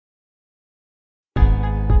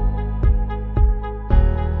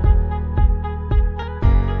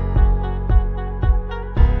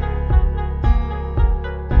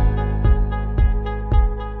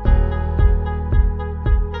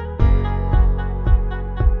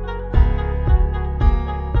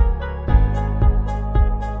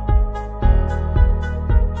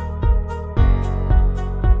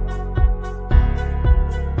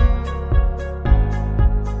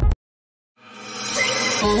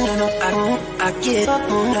Good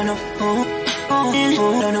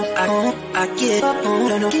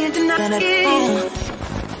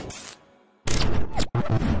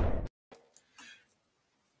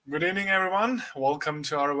evening, everyone. Welcome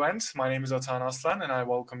to our event. My name is Zoltan A, and I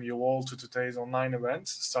welcome you all to today's online event,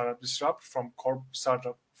 Startup Disrupt from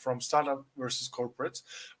Startup versus Corporate,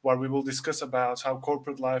 where we will discuss about how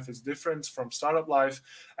corporate life is different from startup life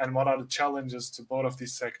and what are the challenges to both of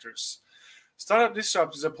these sectors. Startup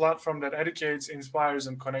Disrupt is a platform that educates, inspires,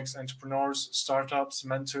 and connects entrepreneurs, startups,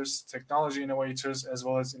 mentors, technology innovators, as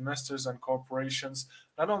well as investors and corporations,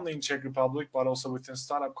 not only in Czech Republic, but also within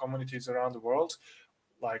startup communities around the world,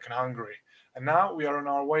 like in Hungary. And now we are on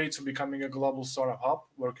our way to becoming a global startup hub,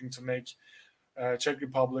 working to make Czech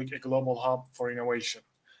Republic a global hub for innovation.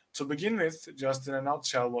 To begin with, just in a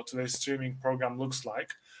nutshell, what today's streaming program looks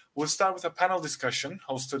like, we'll start with a panel discussion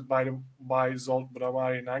hosted by Zsolt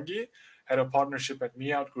Budavári-Nagy, Head of Partnership at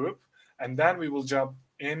MeOut Group, and then we will jump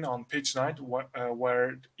in on Pitch Night,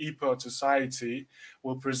 where EPO Society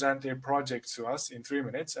will present their project to us in 3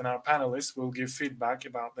 minutes, and our panelists will give feedback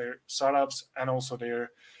about their startups and also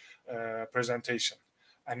their presentation.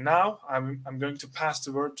 And now I'm going to pass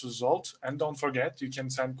the word to Zsolt, and don't forget, you can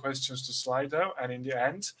send questions to Slido, and in the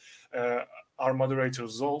end, our moderator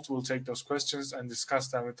Zsolt will take those questions and discuss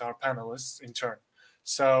them with our panelists in turn.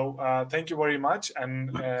 So thank you very much, and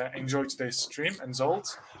enjoy today's stream. And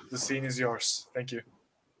Zsolt, the scene is yours. Thank you.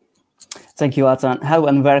 Thank you, Altan. Hello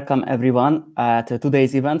and welcome everyone at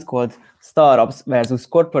today's event called Startups versus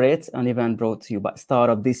Corporates, an event brought to you by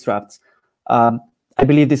Startup Disrupt. I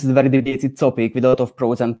believe this is a very debated topic with a lot of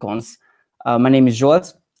pros and cons. My name is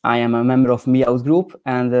Zsolt. I am a member of MeOut Group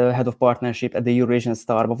and Head of Partnership at the EuroAsian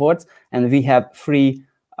Startup Awards. And we have three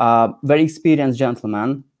very experienced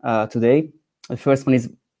gentlemen today. The first one is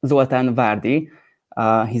Zoltan Vardy.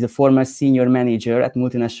 He's a former senior manager at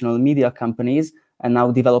multinational media companies and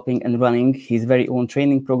now developing and running his very own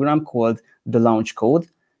training program called The Launch Code.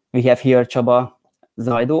 We have here Csaba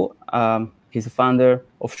Zajdo. He's a founder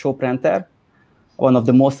of ShopRenter, one of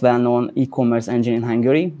the most well-known e-commerce engine in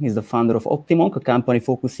Hungary. He's the founder of OptiMonk, a company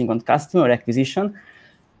focusing on customer acquisition.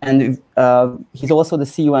 And he's also the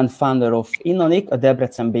CEO and founder of Innonic, a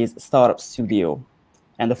Debrecen-based startup studio.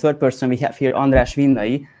 And the third person we have here, Andras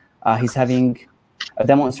Vinnai. He's having a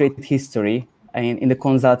demonstrated history in the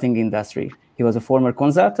consulting industry. He was a former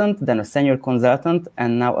consultant, then a senior consultant,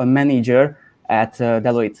 and now a manager at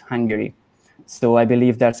Deloitte Hungary. So I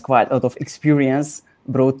believe there's quite a lot of experience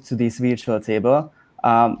brought to this virtual table.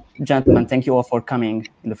 Gentlemen, thank you all for coming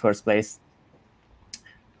in the first place.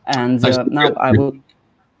 And now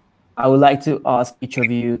I would like to ask each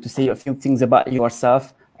of you to say a few things about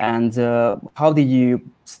yourself and how did you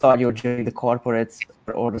start your journey in the corporate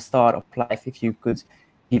or the startup life, if you could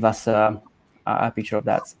give us a picture of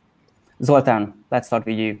that. Zoltan, let's start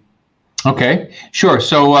with you. Okay, sure.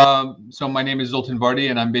 So, so my name is Zoltan Vardy,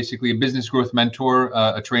 and I'm basically a business growth mentor,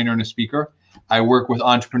 a trainer, and a speaker. I work with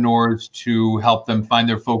entrepreneurs to help them find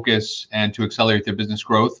their focus and to accelerate their business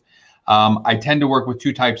growth. I tend to work with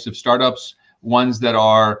two types of startups: ones that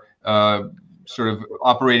are sort of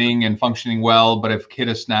operating and functioning well, but have hit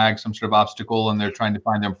a snag, some sort of obstacle, and they're trying to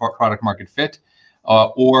find their product market fit,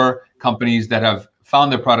 or companies that have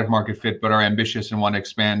found their product market fit but are ambitious and want to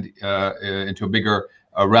expand into a bigger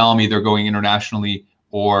realm, either going internationally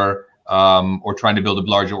or trying to build a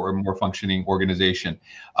larger or more functioning organization.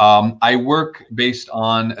 I work based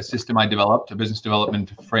on a system I developed, a business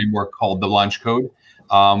development framework called the Launch Code,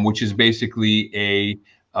 which is basically a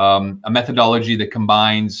methodology that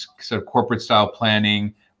combines sort of corporate style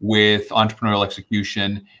planning with entrepreneurial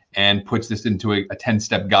execution and puts this into a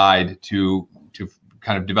 10-step guide to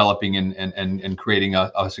kind of developing and creating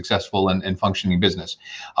a successful and functioning business.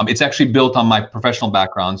 It's actually built on my professional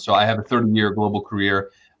background. So I have a 30-year global career,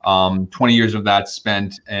 20 years of that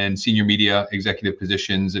spent in senior media executive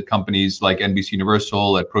positions at companies like NBC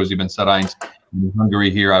Universal, at ProSiebenSat.1 in Hungary.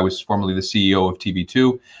 Here, I was formerly the CEO of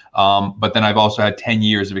TV2. But then I've also had 10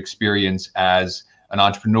 years of experience as an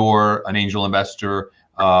entrepreneur, an angel investor,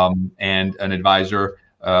 and an advisor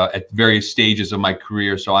at various stages of my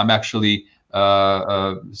career. So I'm actually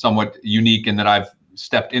somewhat unique in that I've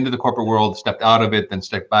stepped into the corporate world, stepped out of it, then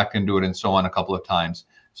stepped back into it, and so on a couple of times.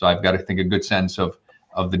 So I've got, I think, a good sense of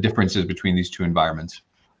the differences between these two environments.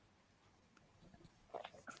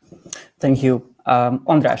 Thank you.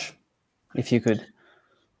 Andras, if you could.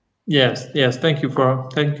 Yes. Thank you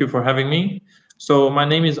for having me. So my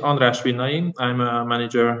name is Andras Vinnai. I'm a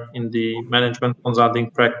manager in the management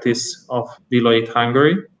consulting practice of Deloitte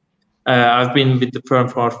Hungary. I've been with the firm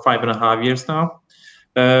for 5.5 years now.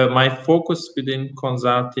 My focus within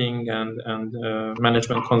consulting and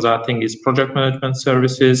management consulting is project management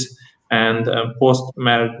services and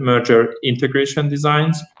post-merger integration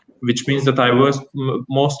designs, which means that I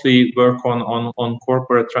mostly work on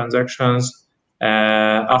corporate transactions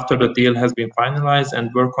after the deal has been finalized,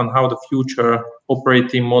 and work on how the future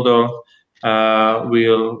operating model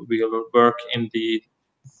will work in the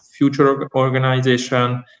future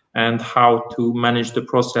organization, and how to manage the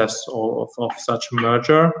process of such a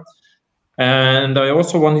merger. And I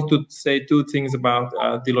also wanted to say two things about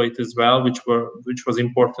Deloitte as well, which was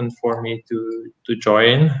important for me to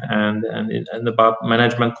join, and about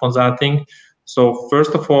management consulting. So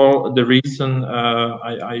first of all, the reason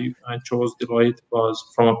I chose Deloitte was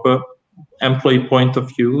from a employee point of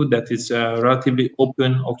view, that is a relatively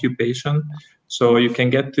open occupation. So you can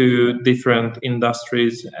get to different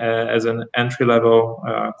industries as an entry-level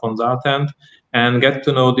consultant, and get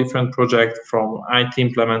to know different projects from IT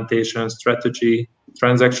implementation, strategy,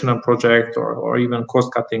 transactional project, or even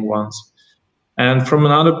cost-cutting ones. And from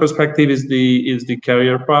another perspective is the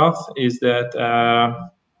career path. Is that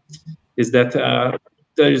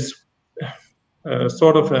there is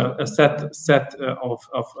sort of a set of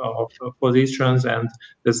positions, and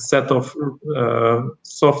the set of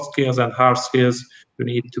soft skills and hard skills you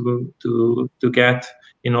need to get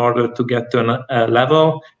in order to get to a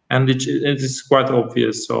level, and it is quite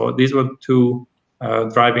obvious. So these were two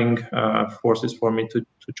driving forces for me to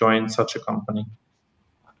join such a company.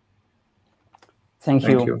 Thank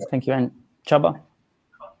you. And Csaba?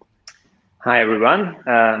 Hi everyone,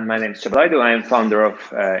 my name is Csaba Zajdo. I am founder of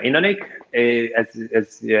Innonic.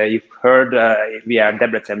 As you've heard, we are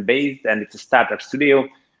Debrecen based, and it's a startup studio.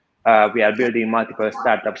 We are building multiple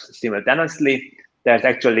startups simultaneously. There's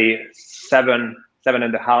actually seven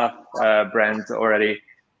and a half brands already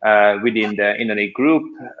within the Innonic group.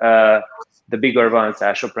 The bigger ones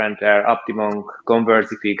are ShopRenter, OptiMonk,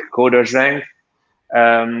 Conversific, CodersRank.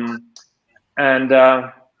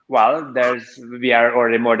 Well, we are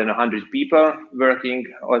already more than 100 people working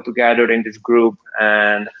all together in this group,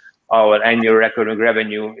 and our annual recurring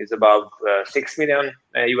revenue is about $6 million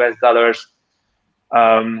US.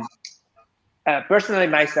 Personally,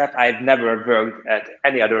 myself, I've never worked at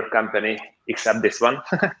any other company except this one.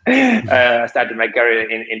 I started my career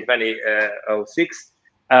in 2006.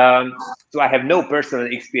 So I have no personal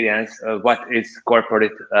experience of what is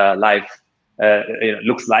corporate life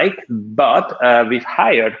looks like, but we've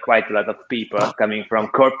hired quite a lot of people coming from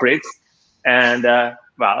corporates, and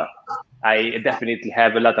well, I definitely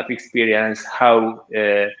have a lot of experience how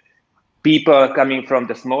people coming from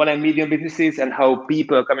the small and medium businesses, and how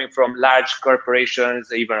people coming from large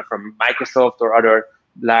corporations, even from Microsoft or other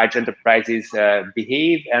large enterprises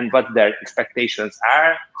behave, and what their expectations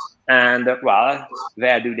are, and well,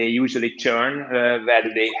 where do they usually churn, where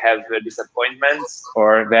do they have disappointments,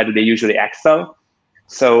 or where do they usually excel.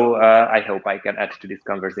 So I hope I can add to this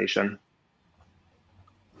conversation.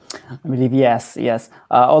 I believe yes.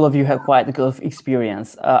 All of you have quite a good of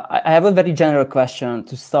experience. I have a very general question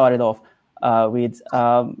to start it off with.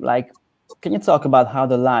 Like, can you talk about how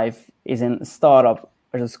the life is in startup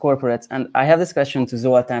versus corporates? And I have this question to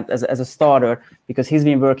Zoltan as a starter, because he's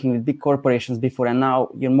been working with big corporations before, and now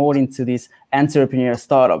you're more into this entrepreneurial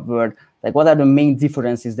startup world. Like, what are the main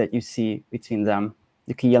differences that you see between them,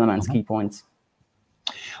 the key elements, key points?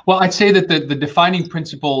 Well, I'd say that the defining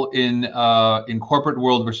principle in corporate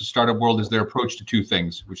world versus startup world is their approach to two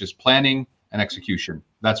things, which is planning and execution.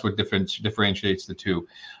 That's what differentiates the two.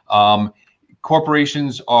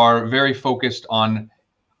 Corporations are very focused on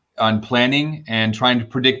planning and trying to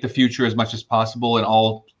predict the future as much as possible in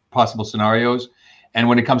all possible scenarios. And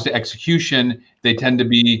when it comes to execution, they tend to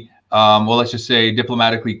be, well, let's just say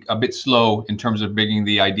diplomatically, a bit slow in terms of bringing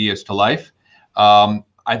the ideas to life.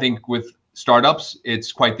 I think with startups,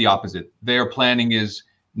 it's quite the opposite. Their planning is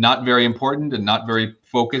not very important and not very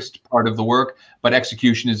focused part of the work, but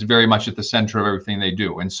execution is very much at the center of everything they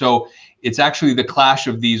do. And so it's actually the clash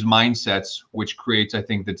of these mindsets which creates, I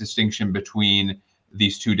think, the distinction between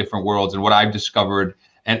these two different worlds. And what I've discovered,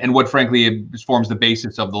 and what frankly it forms the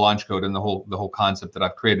basis of the launch code and the whole concept that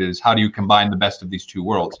I've created, is how do you combine the best of these two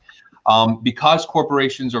worlds? Because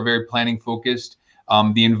corporations are very planning focused,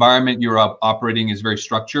 the environment you're operating is very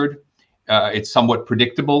structured. It's somewhat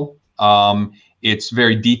predictable. It's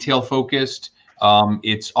very detail focused.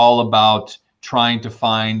 It's all about trying to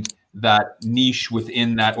find that niche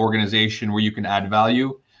within that organization where you can add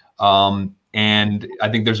value. And I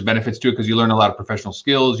think there's benefits to it because you learn a lot of professional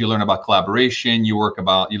skills. You learn about collaboration. You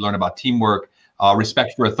learn about teamwork,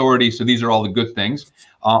 respect for authority. So these are all the good things.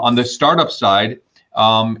 On the startup side,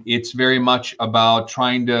 It's very much about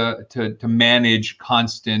trying to manage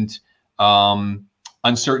constant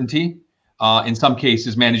uncertainty, in some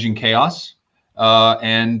cases managing chaos,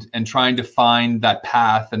 and trying to find that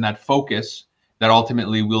path and that focus that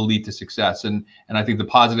ultimately will lead to success. And I think the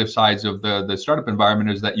positive sides of the startup environment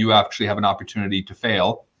is that you actually have an opportunity to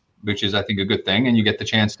fail, which is, I think, a good thing, and you get the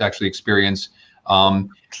chance to actually experience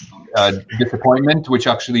disappointment, which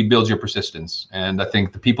actually builds your persistence. And I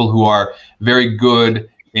think the people who are very good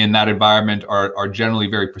in that environment are generally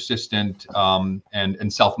very persistent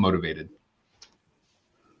and self-motivated.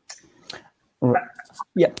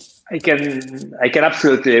 Yeah, I can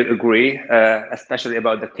absolutely agree, especially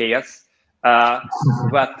about the chaos.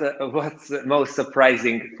 But what's most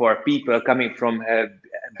surprising for people coming from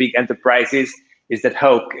big enterprises is that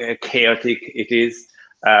how chaotic it is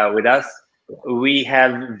with us. We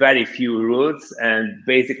have very few rules and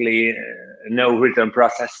basically no written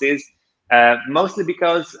processes, mostly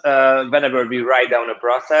because whenever we write down a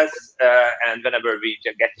process and whenever we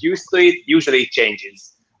get used to it, usually it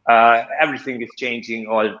changes. Everything is changing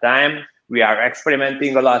all the time. We are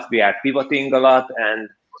experimenting a lot, we are pivoting a lot, and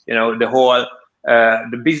the whole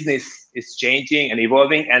the business is changing and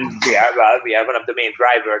evolving, and we are one of the main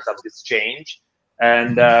drivers of this change.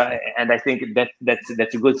 And I think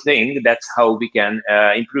that's a good thing. That's how we can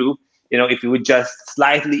improve. If we would just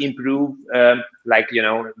slightly improve,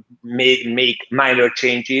 make minor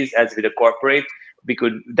changes as with a corporate, we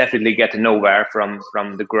could definitely get nowhere from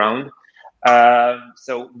the ground.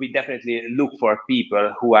 So we definitely look for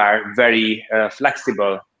people who are very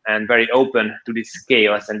flexible and very open to this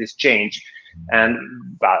chaos and this change. And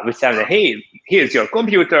we say, hey, here's your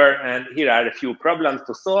computer, and here are a few problems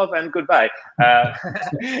to solve, and goodbye.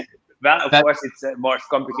 Well, of course, it's more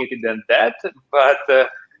complicated than that, but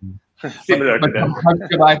similar to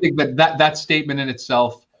that. I think that statement in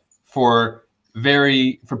itself, for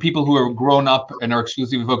people who are grown up and are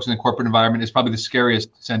exclusively focused in the corporate environment, is probably the scariest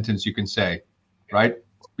sentence you can say, right?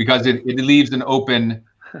 Because it leaves an open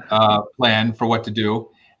plan for what to do.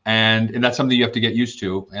 And that's something you have to get used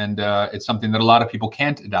to, and it's something that a lot of people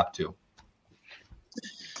can't adapt to.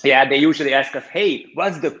 Yeah, they usually ask us, hey,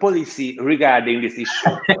 what's the policy regarding this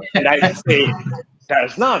issue? And I say,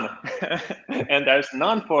 there's none. And there's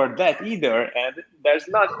none for that either. And there's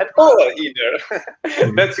none at all either.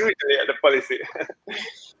 That's usually the policy.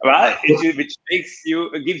 Well, which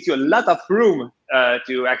gives you a lot of room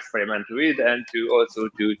to experiment with, and to also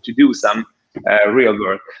to do some real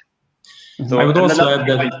work. So I would also add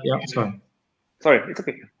that, sorry, it's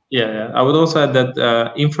okay. Yeah, I would also add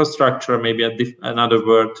that infrastructure may be another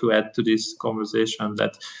word to add to this conversation.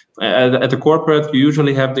 That at a corporate, you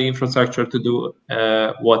usually have the infrastructure to do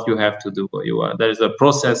what you have to do. There is a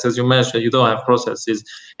process, as you mentioned. You don't have processes.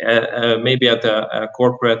 Maybe at a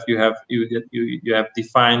corporate, you have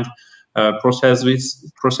defined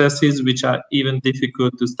processes which are even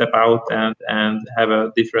difficult to step out and have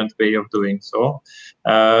a different way of doing so.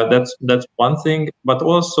 That's one thing, but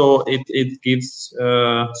also it gives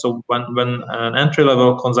so when an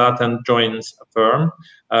entry-level consultant joins a firm,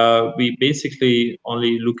 we basically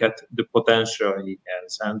only look at the potential he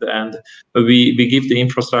has, and we give the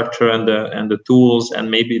infrastructure and the tools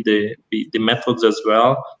and maybe the methods as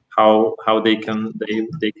well, how they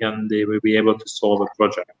will be able to solve a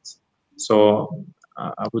project. So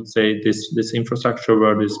I would say this infrastructure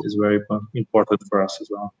word is very important for us as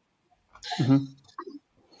well. Mm-hmm.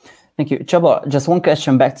 Thank you. Csaba, just one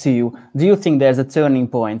question back to you. Do you think there's a turning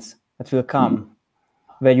point that will come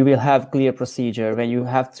where you will have clear procedure, where you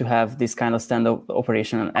have to have this kind of standard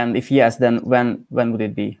operation? And if yes, then when would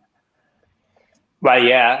it be? Well,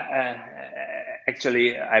 yeah.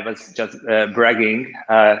 Actually, I was just bragging,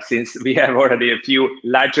 since we have already a few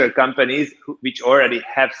larger companies which already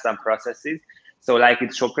have some processes. So like with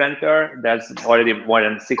Shoprenter, there's already more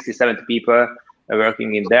than 60, 70 people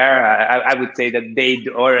working in there. I would say that they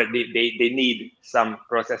need some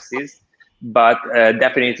processes, but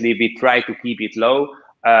definitely we try to keep it low.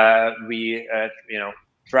 We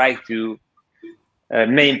try to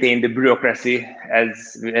maintain the bureaucracy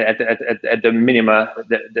as at the minimal,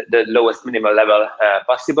 the lowest minimal level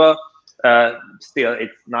possible. Still,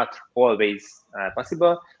 it's not always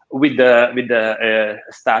possible. With the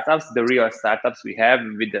startups, the real startups we have,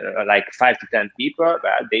 with like 5 to 10 people,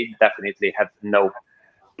 they definitely have no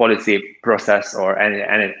policy process or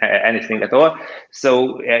anything at all.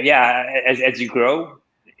 So yeah, as you grow,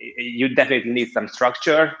 you definitely need some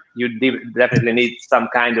structure. You definitely need some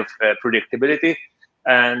kind of predictability.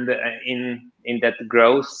 And in that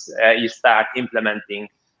growth, you start implementing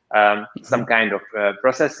some kind of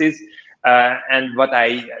processes. And what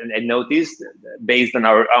I noticed, based on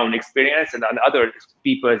our own experience and on other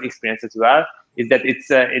people's experience as well, is that it's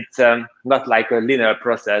not like a linear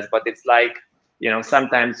process, but it's like,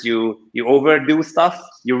 sometimes you overdo stuff.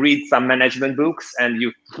 You read some management books and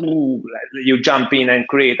you jump in and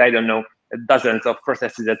create, I don't know, dozens of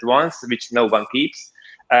processes at once, which no one keeps.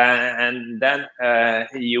 And then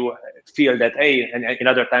you feel that, hey, and in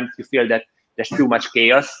other times you feel that there's too much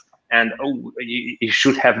chaos, and you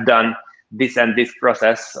should have done this and this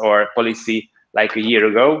process or policy like a year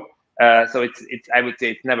ago. So it's I would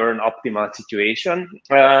say it's never an optimal situation.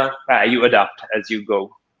 You adapt as you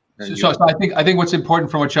go. So I think what's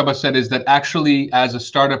important from what Csaba said is that actually, as a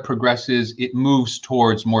startup progresses, it moves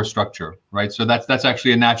towards more structure, right? So that's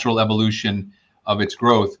actually a natural evolution of its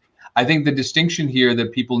growth. I think the distinction here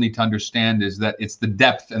that people need to understand is that it's the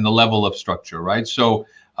depth and the level of structure, right? So,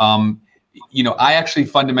 I actually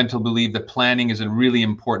fundamentally believe that planning is a really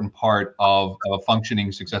important part of a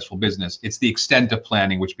functioning, successful business. It's the extent of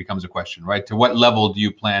planning which becomes a question, right? To what level do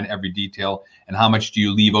you plan every detail, and how much do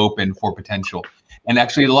you leave open for potential? And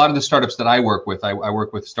actually, a lot of the startups that I work with, I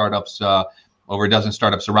work with startups, over a dozen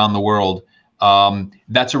startups around the world.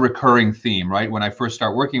 That's a recurring theme, right? When I first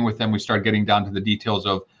start working with them, we start getting down to the details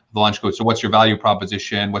of the launch code. So what's your value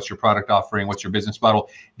proposition? What's your product offering? What's your business model?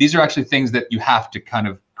 These are actually things that you have to kind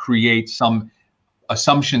of create some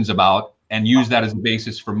assumptions about and use that as a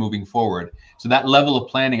basis for moving forward. So that level of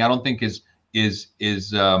planning, I don't think is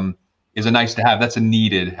a nice to have. That's a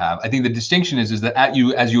needed to have. I think the distinction is that as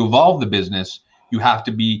you evolve the business, you have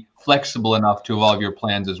to be flexible enough to evolve your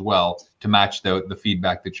plans as well to match the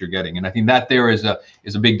feedback that you're getting. And I think that there is a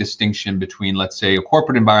big distinction between, let's say, a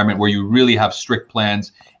corporate environment where you really have strict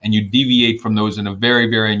plans and you deviate from those in a very,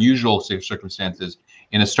 very unusual circumstances.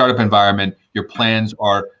 In a startup environment, your plans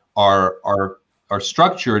are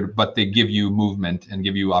structured, but they give you movement and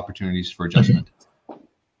give you opportunities for adjustment.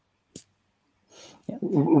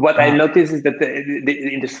 What I noticed is that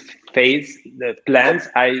in this phase, the plans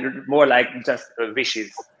are more like just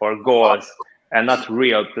wishes or goals and not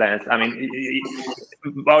real plans. I mean,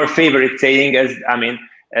 our favorite saying is,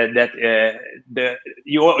 that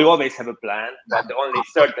you always have a plan, but the only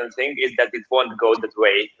certain thing is that it won't go that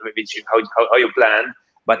way, which is how you plan.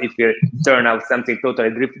 But if you turn out something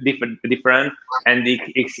totally different, and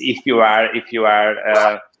if you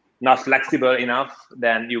are not flexible enough,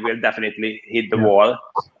 then you will definitely hit the wall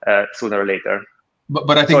sooner or later.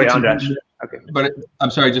 But I think, sorry, Andras. Okay. But I'm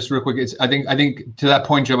sorry, just real quick. I think to that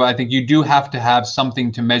point, Csaba, I think you do have to have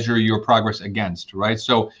something to measure your progress against, right?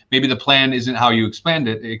 So maybe the plan isn't how you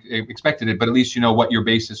expected it, but at least you know what your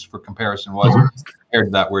basis for comparison was compared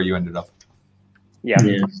to that where you ended up. Yeah.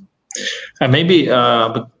 And maybe,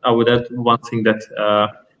 but I would add one thing that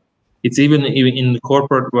it's even in the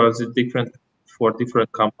corporate world, it's different for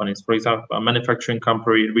different companies. For example, a manufacturing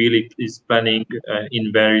company really is planning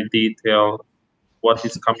in very detail what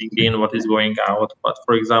is coming in, what is going out. But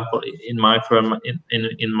for example, in my firm,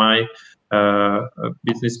 in my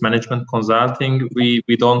business management consulting, we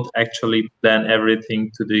don't actually plan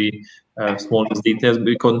everything to the smallest details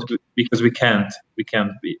because we can't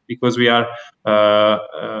because we are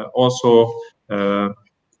also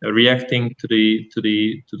reacting to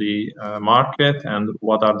the market and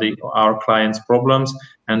what are our clients' problems,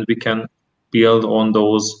 and we can build on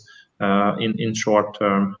those in short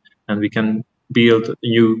term, and we can build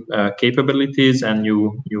new capabilities and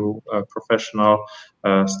new professional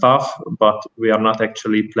stuff, but we are not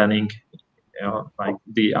actually planning like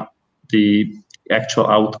the actual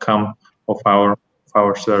outcome of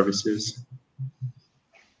our services.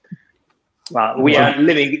 Well, we are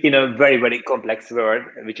living in a very, very complex world,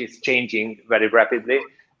 which is changing very rapidly.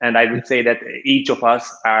 And I would say that each of us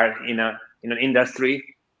are in an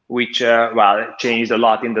industry which changed a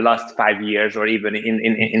lot in the last 5 years or even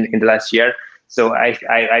in the last year. So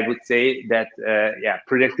I would say that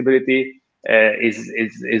predictability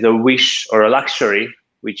is a wish or a luxury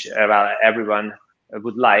which everyone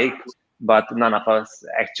would like, but none of us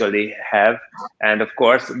actually have. And of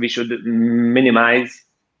course, we should minimize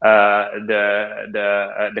the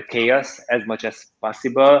chaos as much as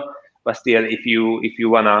possible. But still, if you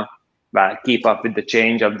wanna keep up with the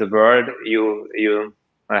change of the world, you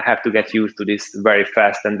have to get used to this very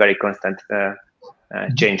fast and very constant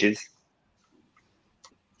changes.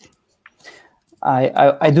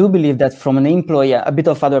 I do believe that from an employee, a bit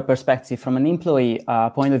of other perspective, from an employee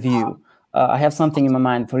point of view, I have something in my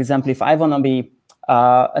mind. For example, if I want to be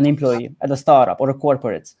an employee at a startup or a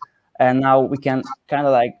corporate, and now we can kind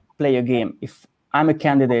of like play a game. If I'm a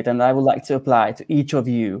candidate and I would like to apply to each of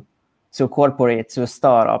you, to a corporate, to a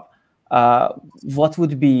startup, what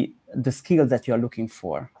would be the skills that you're looking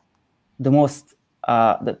for? the most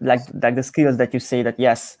like the skills that you say that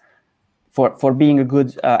yes, for being a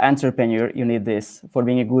good entrepreneur you need this, for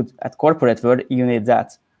being a good at corporate world you need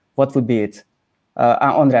that? What would be it?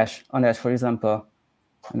 Andras, for example,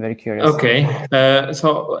 I'm very curious. Okay,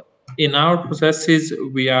 so in our processes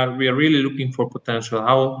we are really looking for potential,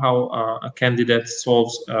 how a candidate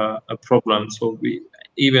solves a problem. So we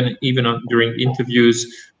even during interviews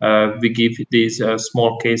we give these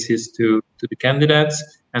small cases to the candidates,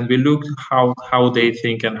 and we look how they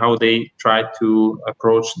think and how they try to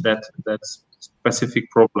approach that specific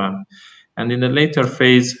problem. And in the later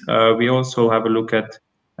phase we also have a look at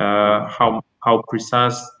how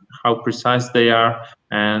precise they are,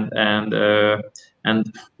 and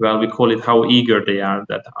well, we call it how eager they are,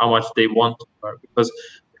 that how much they want to work, because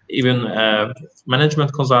even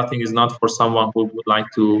management consulting is not for someone who would like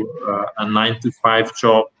to a 9-to-5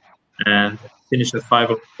 job and finish at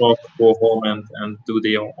 5 o'clock, go home and do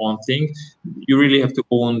their own thing. You really have to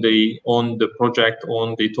own the project,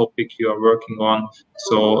 own the topic you are working on,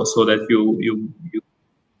 so that you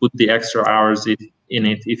put the extra hours in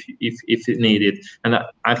it if needed. And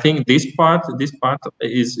I think this part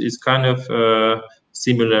is kind of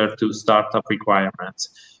similar to startup requirements.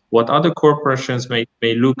 What other corporations may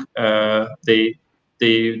look, they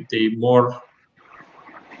more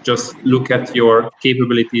just look at your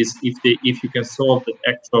capabilities if you can solve the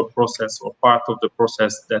actual process or part of the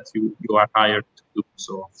process that you are hired to do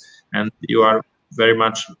so, and you are very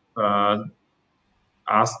much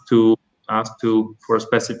asked to for a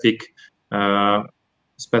specific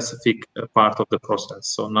part of the process.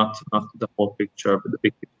 So not the whole picture, but the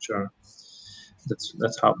big picture.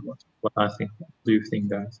 That's how what I think. Do you think,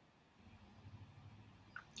 guys?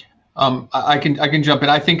 I can jump in.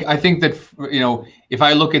 I think that, you know, if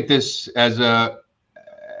I look at this as a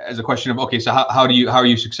question of, okay, so how are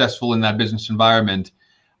you successful in that business environment?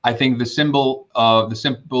 I think the single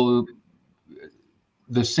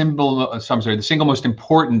most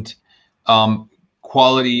important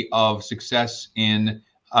quality of success in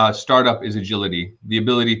startup is agility, the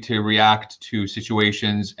ability to react to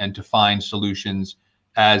situations and to find solutions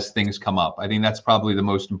as things come up. I think that's probably the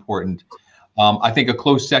most important. I think a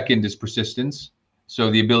close second is persistence. So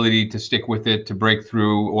the ability to stick with it, to break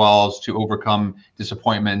through walls, to overcome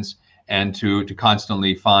disappointments, and to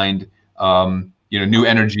constantly find new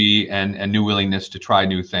energy and new willingness to try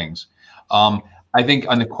new things. I think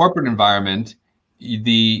on the corporate environment,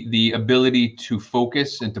 the ability to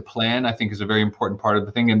focus and to plan, I think, is a very important part of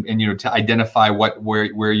the thing, and to identify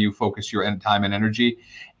where you focus your time and energy,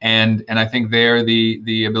 and I think there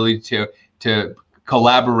the ability to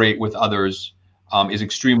collaborate with others is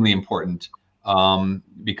extremely important,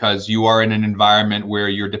 because you are in an environment where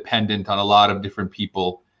you're dependent on a lot of different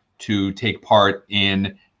people to take part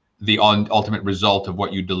in the ultimate result of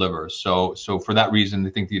what you deliver. So for that reason,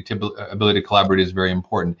 I think the ability to collaborate is very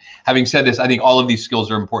important. Having said this, I think all of these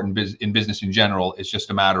skills are important in business in general. It's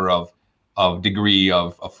just a matter of degree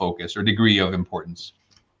of focus or degree of importance.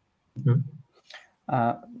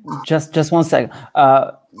 Just one second.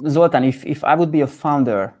 Zoltan, if I would be a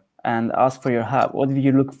founder and ask for your help, what would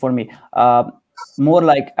you look for me? More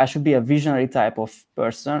like I should be a visionary type of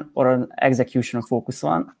person, or an execution focus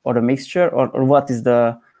one, or a mixture, or what is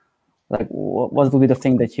the, like, what would be the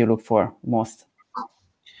thing that you look for most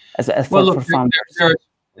for founders?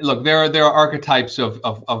 There are archetypes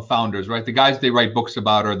of founders, right? The guys they write books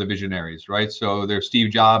about are the visionaries, right? So there's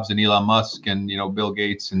Steve Jobs and Elon Musk and Bill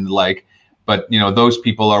Gates and like, but those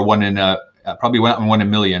people are probably one in a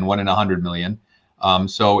million, 1 in 100 million.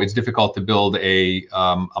 So it's difficult to build a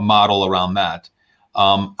model around that.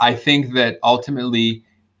 I think that ultimately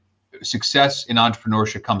success in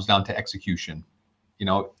entrepreneurship comes down to execution.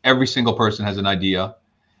 Every single person has an idea.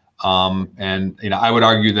 And I would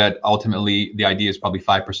argue that ultimately the idea is probably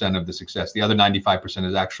 5% of the success. The other 95%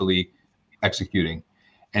 is actually executing.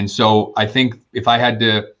 And so I think if I had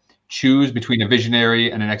to choose between a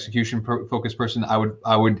visionary and an execution focused person, I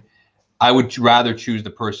would rather choose the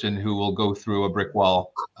person who will go through a brick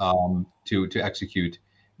wall to execute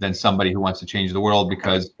than somebody who wants to change the world,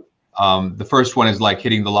 because the first one is like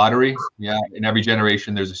hitting the lottery. Yeah, in every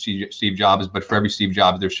generation there's a Steve Jobs, but for every Steve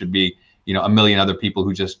Jobs there should be a million other people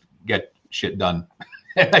who just get shit done.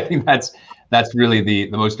 I think that's really the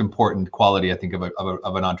most important quality, I think, of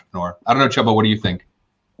an entrepreneur. I don't know, Csaba, what do you think?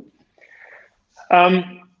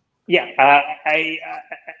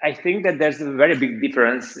 I think that there's a very big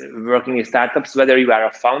difference working in startups, whether you are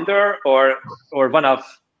a founder or one of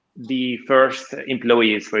the first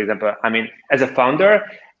employees, for example. I mean, as a founder,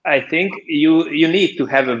 I think you need to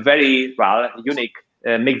have a very unique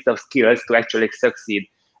mix of skills to actually succeed.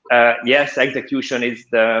 yes, execution is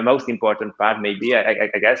the most important part, maybe, I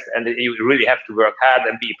guess, and you really have to work hard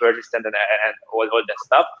and be persistent and all that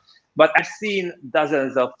stuff. But I've seen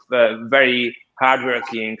dozens of very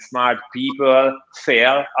hardworking, smart people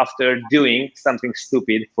fail after doing something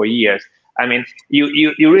stupid for years. I mean,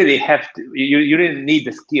 you really have to, you really need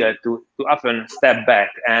the skill to often step back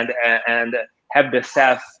and have the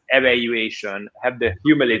self-evaluation, have the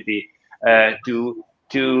humility to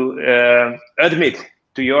admit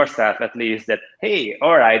to yourself at least that, hey,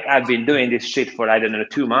 all right, I've been doing this shit for, I don't know,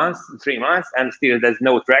 2 months, 3 months, and still there's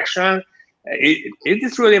no traction. It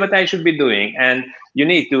is really what I should be doing. And you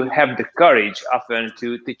need to have the courage often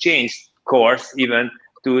to change course, even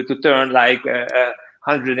to turn like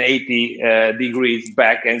 180 degrees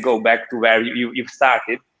back and go back to where you've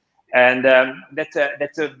started. And that's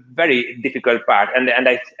a very difficult part. And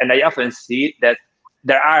I often see that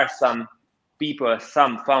there are some people,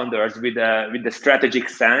 some founders with the strategic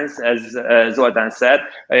sense, as Zoltan said,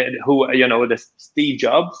 who, you know, the Steve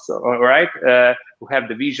Jobs, all right, who have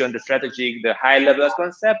the vision, the strategic, the high level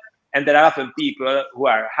concept. And there are often people who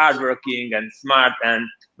are hardworking and smart and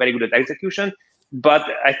very good at execution. But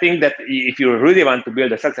I think that if you really want to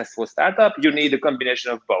build a successful startup, you need a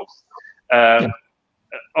combination of both.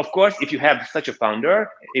 Of course, if you have such a founder,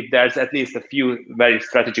 if there's at least a few very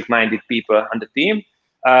strategic-minded people on the team,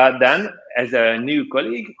 then as a new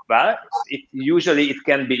colleague, well, usually it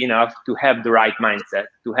can be enough to have the right mindset,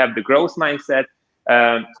 to have the growth mindset,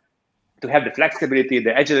 to have the flexibility,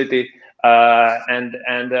 the agility, and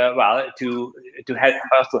well, to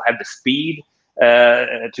also have the speed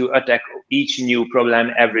to attack each new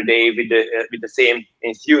problem every day with the same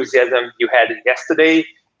enthusiasm you had yesterday,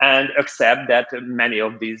 and accept that many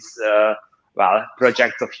of these well,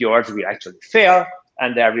 projects of yours will actually fail,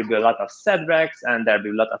 and there will be a lot of setbacks, and there will be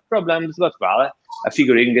a lot of problems. But well,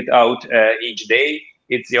 figuring it out each day,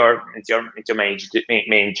 it's your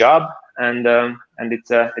main job, and it's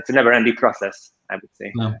a never-ending process, I would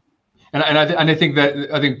say. Yeah. And I think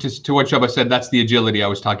just to what Csaba said, that's the agility I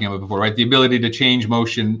was talking about before, right? The ability to change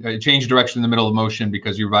motion, change direction in the middle of motion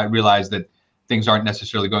because you realize that things aren't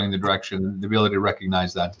necessarily going in the direction. The ability to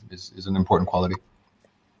recognize that is an important quality.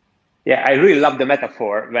 Yeah, I really love the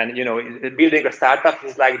metaphor when, you know, building a startup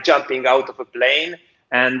is like jumping out of a plane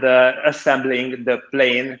and assembling the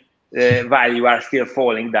plane while you are still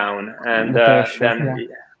falling down. And then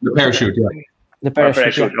the parachute, yeah. The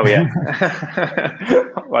parachute. Oh yeah.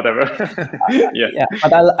 Whatever. Yeah,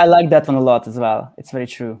 but I like that one a lot as well. It's very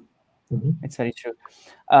true. Mm-hmm. It's very true.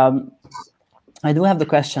 I do have the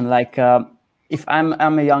question, like, if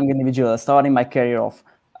I'm a young individual starting my career off,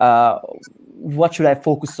 what should I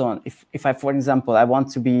focus on? If I, for example, I want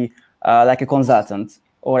to be like a consultant,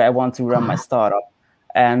 or I want to run my startup,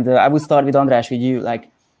 and I would start with Andras, with you, like,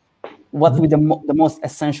 what would the most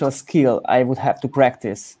essential skill I would have to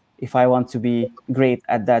practice if I want to be great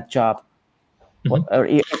at that job?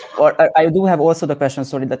 Mm-hmm. Or I do have also the question,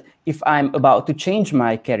 sorry, that if I'm about to change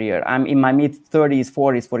my career, I'm in my mid-30s,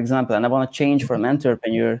 40s, for example, and I want to change from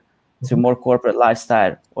entrepreneur to more corporate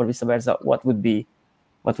lifestyle, or vice versa, what would be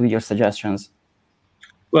your suggestions?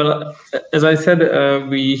 Well, as I said,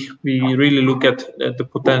 we really look at the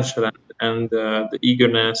potential and the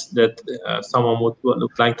eagerness that someone would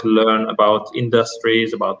like to learn about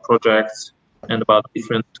industries, about projects, and about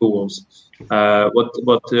different tools. What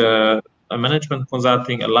a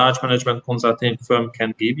large management consulting firm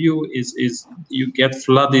can give you is you get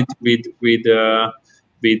flooded with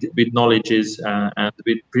knowledges and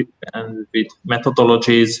with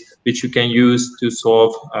methodologies which you can use to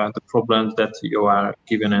solve the problems that you are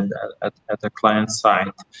given at the client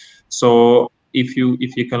side. So if you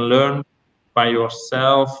can learn by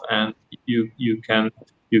yourself, and you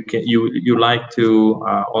like to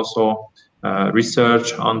also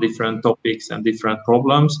research on different topics and different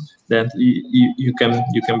problems, then you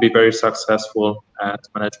can be very successful at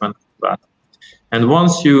management consulting. And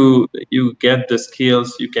once you get the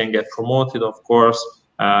skills, you can get promoted, of course.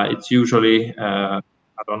 It's usually, I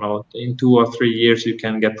don't know, in 2 or 3 years, you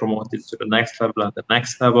can get promoted to the next level and the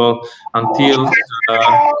next level until...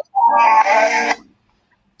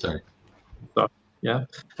 Sorry. Yeah,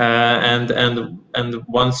 and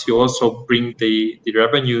once you also bring the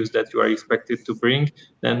revenues that you are expected to bring,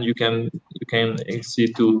 then you can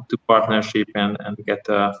exceed to partnership and get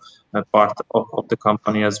a part of the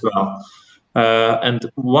company as well.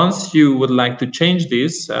 And once you would like to change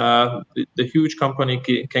this, the huge company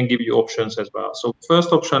can give you options as well. So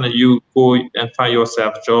first option, you go and find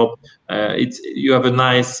yourself a job. You have a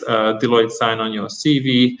nice Deloitte sign on your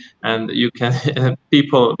CV, and you can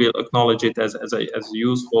people will acknowledge it as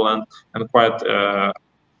useful and quite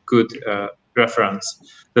good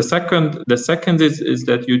reference. The second is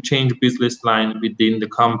that you change business line within the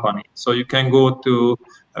company. So you can go to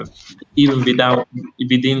even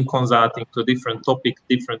within consulting to different topic,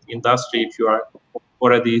 different industry if you are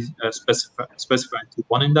already specified to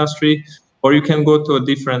one industry, or you can go to a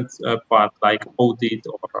different part like audit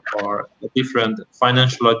or a different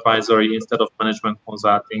financial advisory instead of management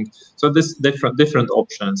consulting. So this different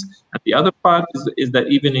options. And the other part is that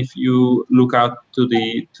even if you look out to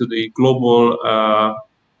the global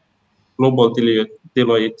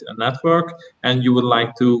Deloitte network, and you would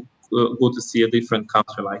like to go to see a different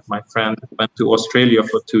country, like my friend went to Australia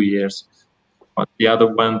for 2 years, but the other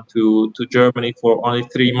went to Germany for only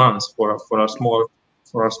 3 months for a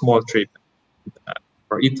small trip,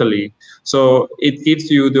 or Italy. So it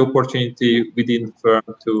gives you the opportunity within the firm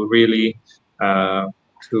to really to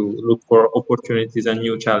look for opportunities and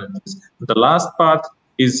new challenges. The last part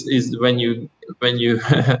is when you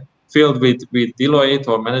filled with Deloitte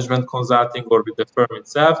or management consulting or with the firm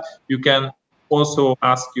itself, you can also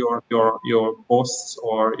ask your boss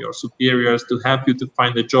or your superiors to help you to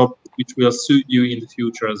find a job which will suit you in the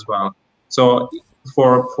future as well. So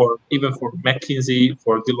for even for McKinsey,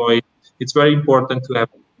 for Deloitte, it's very important to have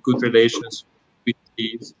good relations with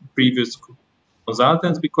these previous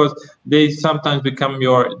consultants, because they sometimes become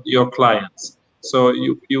your clients. So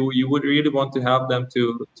you would really want to help them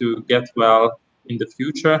to get well in the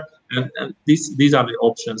future, and these are the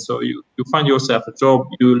options. So you find yourself a job,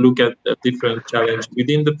 you look at a different challenge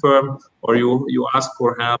within the firm, or you ask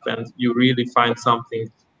for help and you really find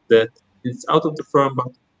something that is out of the firm,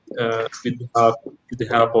 but with the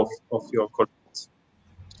help of your colleagues.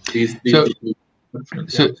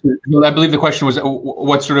 So I believe the question was,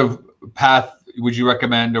 what sort of path would you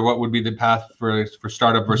recommend, or what would be the path for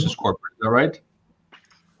startup versus corporate? Is that right?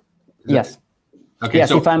 Yes. Okay. Yes,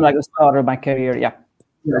 so, if I'm like a starter of my career, yeah.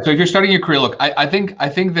 So if you're starting your career, look, I think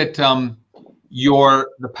that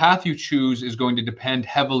the path you choose is going to depend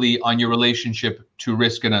heavily on your relationship to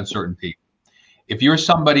risk and uncertainty. If you're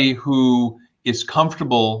somebody who is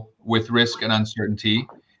comfortable with risk and uncertainty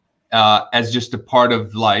as just a part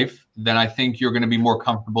of life, then I think you're going to be more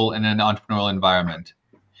comfortable in an entrepreneurial environment.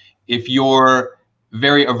 If you're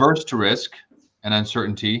very averse to risk and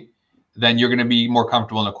uncertainty, then you're going to be more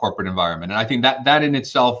comfortable in a corporate environment. And I think that in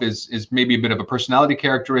itself is maybe a bit of a personality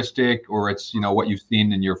characteristic, or it's, what you've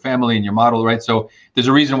seen in your family and your model, right? So there's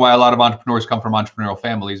a reason why a lot of entrepreneurs come from entrepreneurial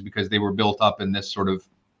families, because they were built up in this sort of,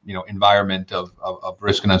 environment of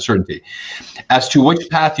risk and uncertainty. As to which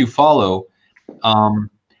path you follow,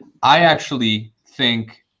 I actually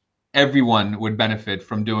think everyone would benefit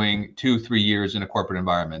from doing 2-3 years in a corporate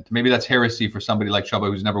environment. Maybe that's heresy for somebody like Csaba,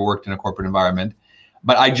 who's never worked in a corporate environment.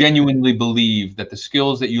 But I genuinely believe that the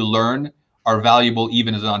skills that you learn are valuable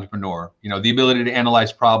even as an entrepreneur. The ability to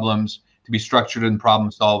analyze problems, to be structured in problem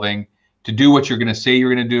solving, to do what you're going to say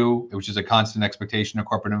you're going to do, which is a constant expectation in a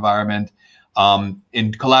corporate environment,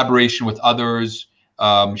 in collaboration with others,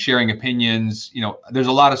 sharing opinions. There's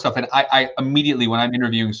a lot of stuff. And I immediately, when I'm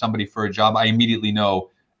interviewing somebody for a job, I immediately know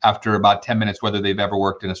after about 10 minutes whether they've ever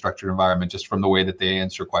worked in a structured environment, just from the way that they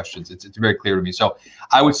answer questions. It's very clear to me. So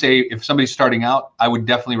I would say if somebody's starting out, I would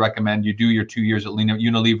definitely recommend you do your 2 years at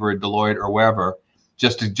Unilever or Deloitte or wherever,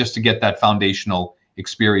 just to get that foundational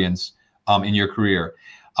experience in your career.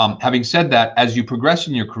 Having said that, as you progress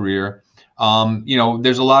in your career,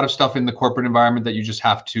 there's a lot of stuff in the corporate environment that you just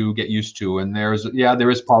have to get used to. And there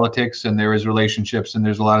is politics, and there is relationships, and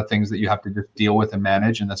there's a lot of things that you have to just deal with and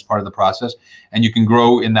manage, and that's part of the process. And you can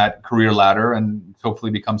grow in that career ladder and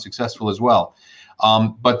hopefully become successful as well.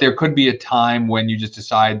 But there could be a time when you just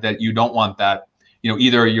decide that you don't want that.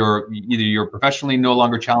 Either you're professionally no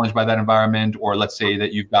longer challenged by that environment, or let's say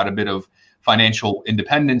that you've got a bit of financial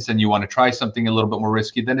independence and you want to try something a little bit more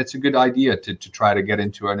risky, then it's a good idea to try to get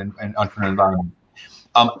into an entrepreneurial environment.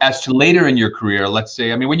 As to later in your career, let's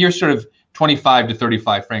say, when you're sort of 25 to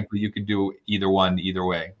 35, frankly, you could do either one, either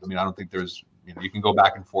way. I don't think there's, you can go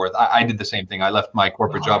back and forth. I did the same thing. I left my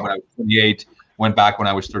corporate job when I was 28, went back when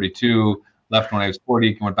I was 32, left when I was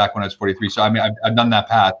 40, went back when I was 43. So, I've done that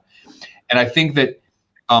path. And I think that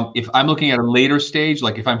if I'm looking at a later stage,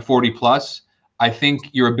 like if I'm 40 plus, I think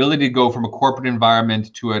your ability to go from a corporate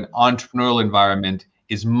environment to an entrepreneurial environment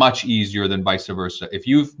is much easier than vice versa. If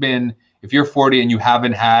you're 40 and you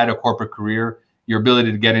haven't had a corporate career, your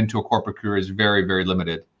ability to get into a corporate career is very, very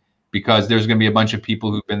limited, because there's going to be a bunch of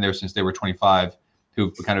people who've been there since they were 25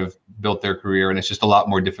 who've kind of built their career, and it's just a lot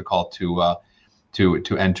more difficult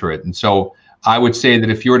to enter it. And so I would say that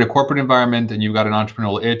if you're in a corporate environment and you've got an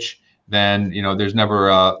entrepreneurial itch, then it's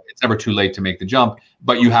never too late to make the jump.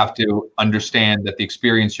 But you have to understand that the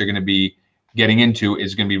experience you're going to be getting into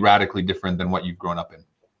is going to be radically different than what you've grown up in.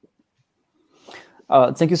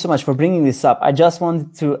 Thank you so much for bringing this up. I just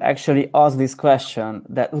wanted to actually ask this question: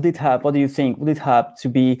 that would it help? What do you think? Would it help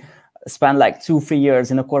to spend like 2-3 years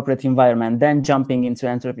in a corporate environment, then jumping into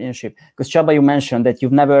entrepreneurship? Because Csaba, you mentioned that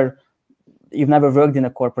you've never worked in a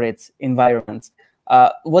corporate environment.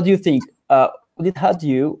 What do you think? Would it help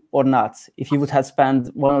you or not if you would have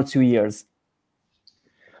spent 1 or 2 years?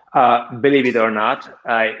 Believe it or not,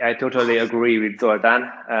 I totally agree with Zoltan,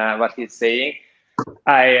 what he's saying.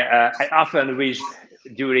 I often wished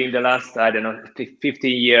during the last, 15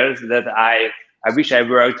 years that I wish I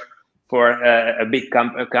worked for a big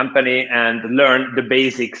company and learned the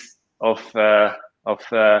basics of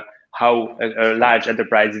how a large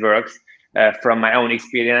enterprise works from my own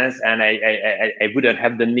experience, and I wouldn't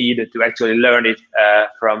have the need to actually learn it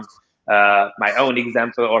from my own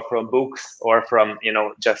example or from books or from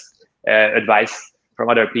just advice from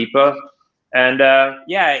other people. And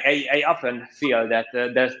I often feel that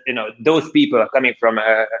there's those people coming from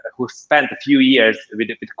who spent a few years with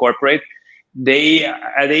corporate, they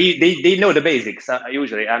know the basics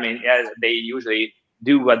usually. I mean, they usually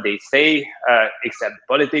do what they say, except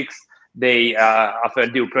politics. They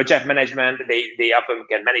often do project management. They often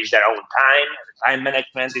can manage their own time. Time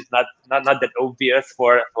management is not that obvious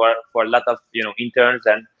for a lot of interns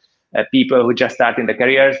and people who just start in the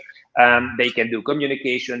careers. They can do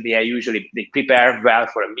communication. They prepare well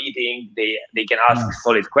for a meeting. They can ask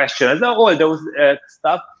solid questions. All those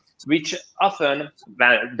stuff, which often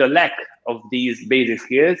the lack of these basic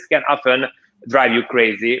skills can often drive you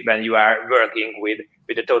crazy when you are working with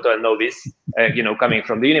a total novice, coming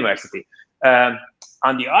from the university.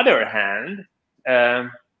 On the other hand, the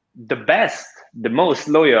most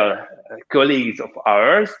loyal colleagues of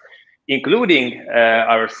ours, including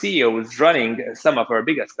our CEOs running some of our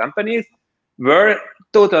biggest companies, were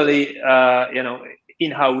totally,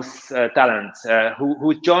 in-house talents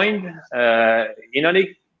who joined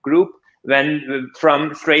EuroAsian Group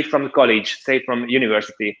straight from college, straight from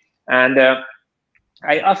university. And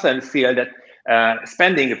I often feel that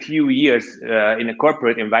spending a few years in a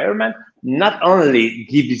corporate environment not only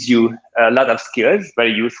gives you a lot of skills,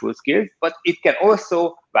 very useful skills, but it can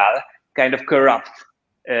also, kind of corrupt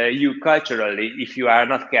you culturally if you are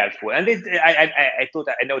not careful. And I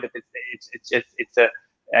know that it's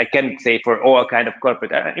I can't say for all kind of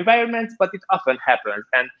corporate environments, but it often happens.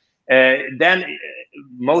 And then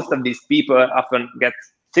most of these people often get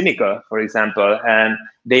cynical, for example, and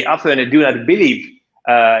they often do not believe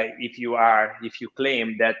if you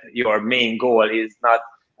claim that your main goal is not,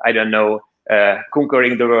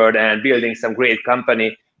 conquering the world and building some great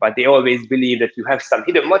company, but they always believe that you have some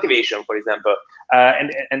hidden motivation, for example.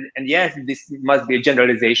 And yes, this must be a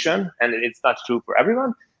generalization, and it's not true for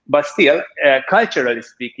everyone. But still, culturally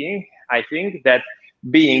speaking, I think that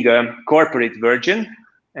being a corporate virgin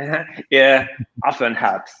often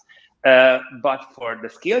helps. But for the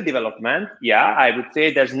skill development, I would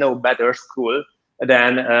say there's no better school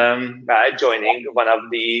than joining one of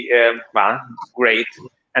the great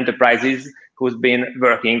enterprises who's been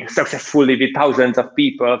working successfully with thousands of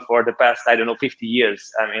people for the past, 50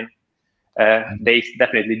 years. I mean, they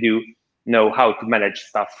definitely do know how to manage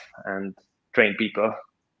stuff and train people.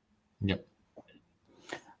 Yeah.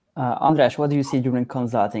 Andras, what do you see during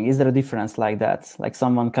consulting? Is there a difference like that? Like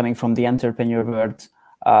someone coming from the entrepreneur world,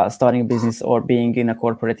 starting a business, or being in a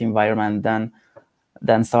corporate environment, than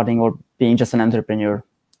starting or being just an entrepreneur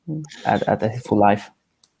at a full life?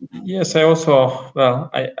 Yes, I also,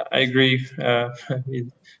 I agree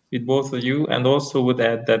with both of you, and also would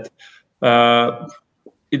add that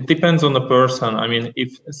it depends on the person. I mean,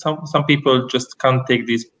 if some people just can't take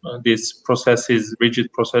these processes,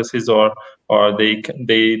 rigid processes, or they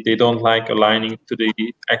don't like aligning to the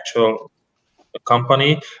actual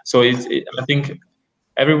company. So I think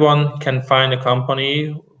everyone can find a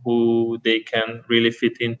company who they can really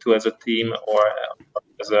fit into as a team or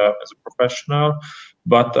as a professional.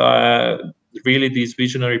 But really, these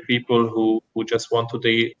visionary people who just want to,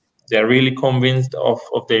 they're really convinced of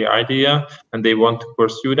their idea and they want to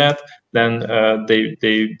pursue that, then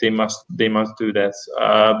they must do this.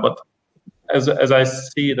 But as I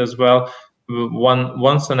see it as well,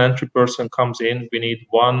 once an entry person comes in, we need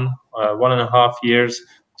 1.5 years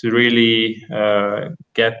to really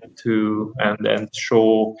get to and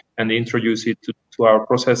show and introduce it to our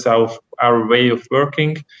process, our way of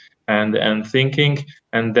working and thinking,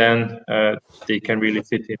 and then they can really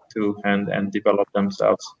fit into and develop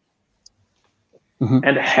themselves. Mm-hmm.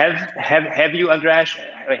 And have you, Andras,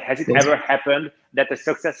 has it ever happened that a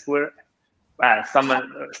successful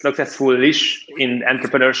someone successful-ish in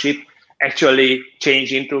entrepreneurship actually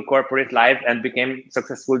changed into corporate life and became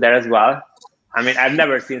successful there as well. I mean, I've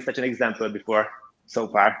never seen such an example before so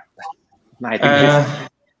far.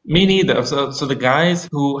 Me neither. So the guys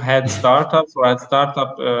who had startups or had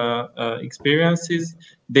startup experiences,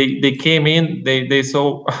 they came in, they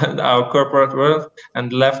saw our corporate world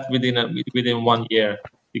and left within 1 year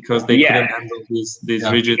because they couldn't handle these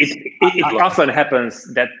rigid. It often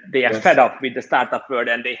happens that they are fed up with the startup world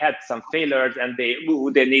and they had some failures and they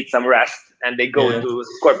need some rest and they go to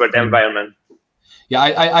corporate environment. Yeah,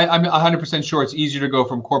 I'm 100% sure it's easier to go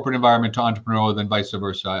from corporate environment to entrepreneurial than vice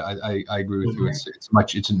versa. I agree with you.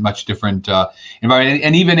 It's a much different environment.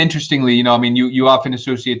 And even interestingly, you know, I mean, you often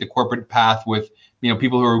associate the corporate path with, you know,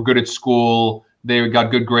 people who are good at school. They got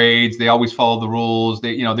good grades. They always follow the rules.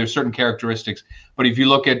 They, you know, there's certain characteristics. But if you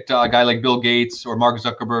look at a guy like Bill Gates or Mark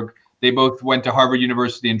Zuckerberg, they both went to Harvard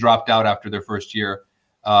University and dropped out after their first year.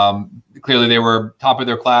 Clearly, they were top of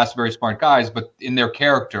their class, very smart guys, but in their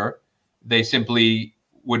character, they simply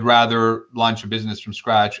would rather launch a business from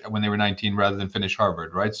scratch when they were 19 rather than finish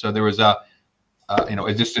Harvard, right? So there was you know,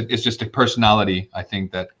 it's just a personality, I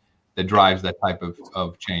think, that drives that type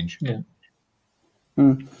of change. Yeah.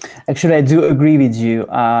 Actually, I do agree with you.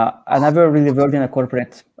 I never really worked in a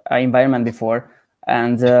corporate environment before,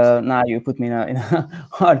 and now you put me in a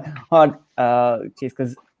hard case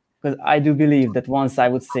because I do believe that once I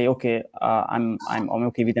would say, okay, I'm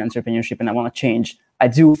okay with entrepreneurship and I want to change, I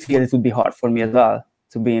do feel it would be hard for me as well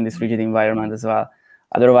to be in this rigid environment as well.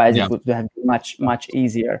 Otherwise, it would have been much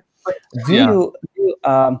easier. Do you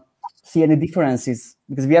see any differences?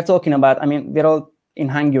 Because we are talking about, I mean, we're all in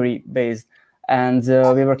Hungary based, and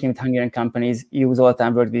we're working with Hungarian companies. You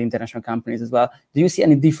Zoltan work with international companies as well. Do you see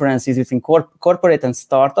any differences between corporate and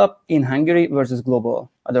startup in Hungary versus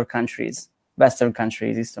global, other countries, Western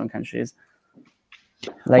countries, Eastern countries?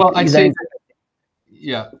 Like, well, I'd say,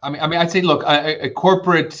 I mean, I'd say, look, a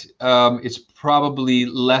corporate is probably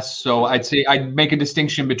less so. I'd say I'd make a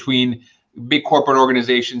distinction between big corporate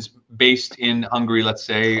organizations based in Hungary. Let's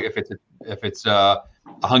say if it's a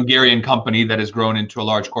Hungarian company that has grown into a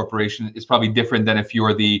large corporation, it's probably different than if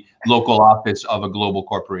you're the local office of a global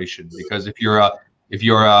corporation. Because if you're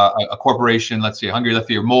a corporation, let's say Hungary, let's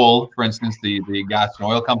say you're MOL, for instance, the gas and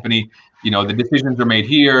oil company, you know, the decisions are made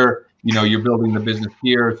here. You know, you're building the business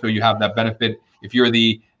here, so you have that benefit. If you're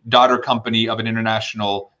the daughter company of an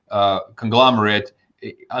international conglomerate,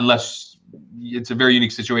 unless it's a very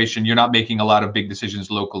unique situation, you're not making a lot of big decisions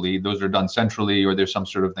locally. Those are done centrally, or there's some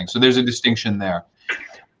sort of thing. So there's a distinction there.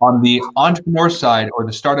 On the entrepreneur side or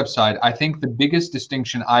the startup side, I think the biggest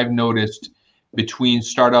distinction I've noticed between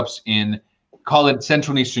startups in, call it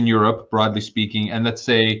Central and Eastern Europe, broadly speaking, and let's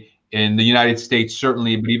say in the United States,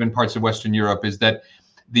 certainly, but even parts of Western Europe, is that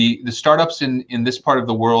the startups in this part of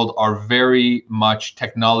the world are very much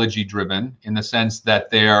technology driven, in the sense that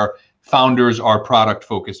their founders are product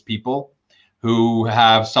focused people who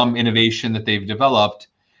have some innovation that they've developed.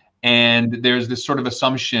 And there's this sort of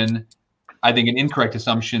assumption, I think an incorrect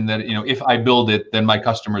assumption, that, you know, if I build it, then my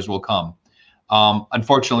customers will come.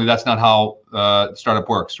 Unfortunately, that's not how startup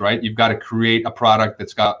works, right? You've got to create a product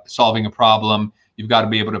that's got solving a problem. You've got to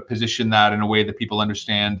be able to position that in a way that people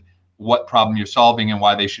understand what problem you're solving and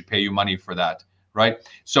why they should pay you money for that, right?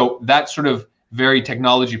 So that sort of very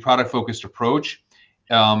technology product focused approach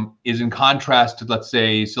is in contrast to, let's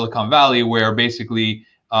say, Silicon Valley, where basically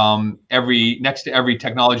next to every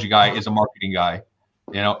technology guy is a marketing guy,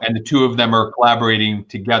 you know, and the two of them are collaborating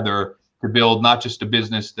together to build not just a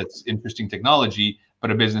business that's interesting technology, but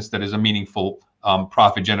a business that is a meaningful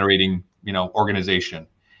profit generating, you know, organization.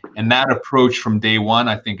 And that approach from day one,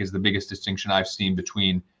 I think, is the biggest distinction I've seen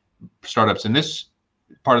between startups in this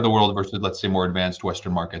part of the world versus, let's say, more advanced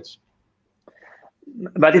Western markets.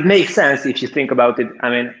 But it makes sense if you think about it. I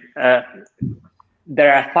mean,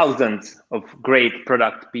 there are thousands of great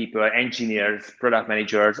product people, engineers, product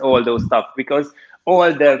managers, all those stuff, because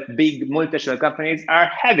all the big multinational companies are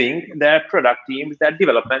having their product teams, their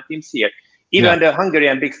development teams here. Even the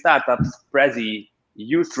Hungarian big startups, Prezi,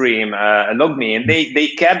 Ustream, LogMeIn, they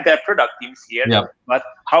kept their product teams here. Yeah. But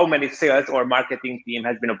how many sales or marketing team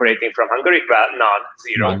has been operating from Hungary? Well, none,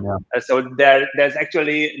 zero. So there's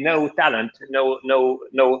actually no talent,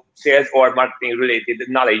 no sales or marketing related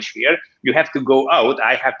knowledge here. You have to go out.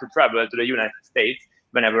 I have to travel to the United States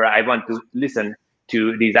whenever I want to listen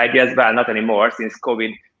to these ideas. Well, not anymore, since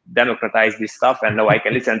COVID democratized this stuff, and now I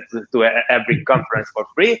can listen to every conference for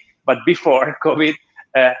free. But before COVID,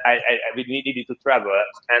 we needed to travel,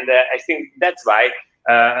 and I think that's why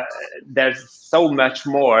there's so much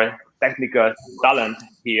more technical talent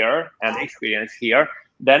here and experience here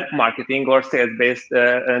than marketing or sales-based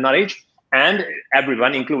knowledge. And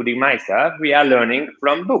everyone, including myself, we are learning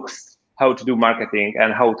from books how to do marketing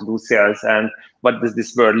and how to do sales and what does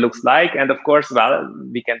this world looks like. And of course, well,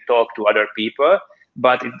 we can talk to other people,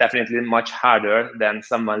 but it's definitely much harder than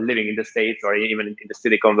someone living in the States or even in the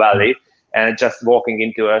Silicon Valley and just walking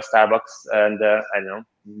into a Starbucks and I don't know,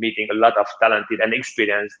 meeting a lot of talented and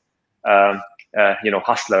experienced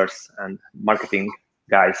hustlers and marketing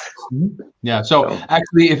guys. Yeah. So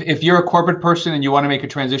actually, if you're a corporate person and you want to make a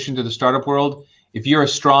transition to the startup world, if you're a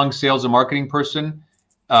strong sales and marketing person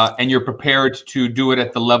and you're prepared to do it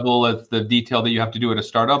at the level of the detail that you have to do at a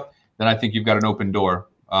startup, then I think you've got an open door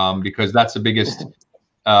because that's the biggest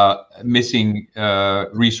missing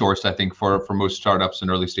resource, I think, for most startups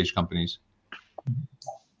and early stage companies.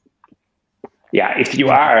 Yeah, if you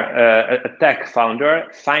are a tech founder,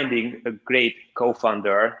 finding a great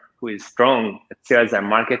co-founder who is strong at sales and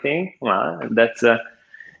marketing, well, that's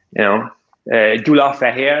Gyula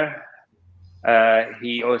Fehér.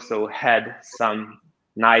 He also had some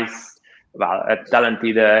nice,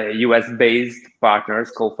 talented US-based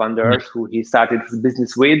partners, co-founders who he started his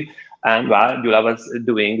business with, and Gyula was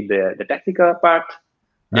doing the technical part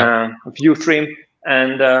of Ustream,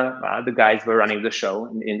 and the guys were running the show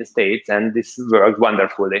in the States, and this worked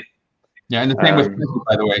wonderfully. Yeah, and the same with,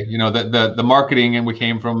 by the way, the marketing, and we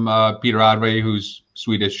came from Peter Adre, who's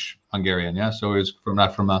Swedish Hungarian. Yeah, so it's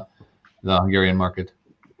not from the Hungarian market.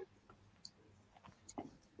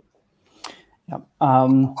 Yeah.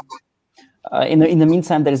 In the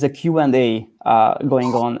meantime, there is a Q&A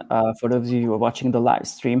going on for those of you who are watching the live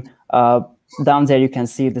stream. Down there, you can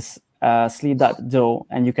see this sleep.do,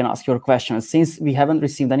 and you can ask your questions. Since we haven't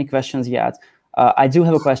received any questions yet, I do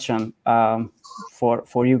have a question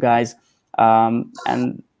for you guys.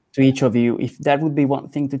 And to each of you, if there would be one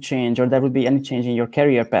thing to change, or there would be any change in your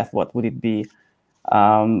career path, what would it be?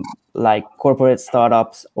 Like corporate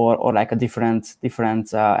startups, or like a different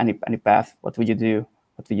any path? What would you do?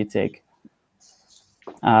 What would you take?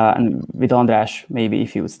 And with Andras, maybe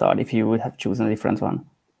if you would start, if you would have chosen a different one.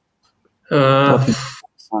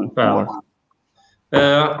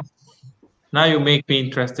 Now you make me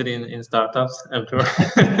interested in startups.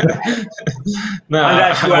 No,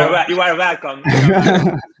 you are welcome.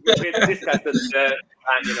 We discussed it,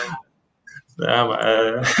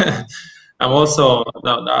 I'm also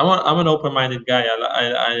I'm an open-minded guy.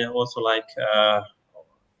 I also like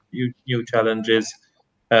new challenges,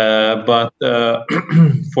 but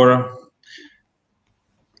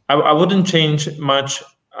I wouldn't change much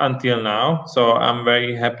until now. So I'm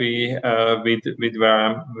very happy with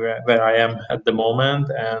where I am at the moment,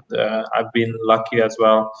 and I've been lucky as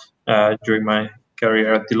well during my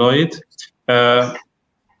career at Deloitte.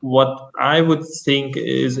 What I would think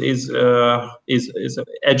is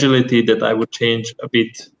agility that I would change a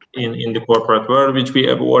bit in the corporate world, which we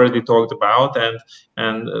have already talked about,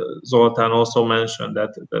 and Zoltan also mentioned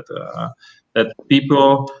that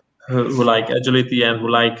people who like agility and who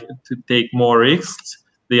like to take more risks,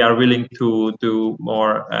 they are willing to do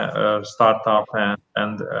more startup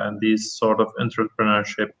and this sort of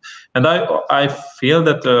entrepreneurship. And I feel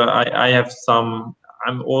that I have some.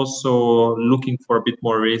 I'm also looking for a bit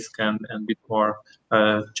more risk and a bit more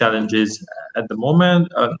challenges at the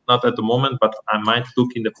moment. Not at the moment, but I might look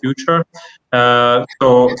in the future.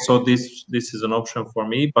 So this is an option for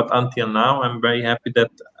me. But until now, I'm very happy that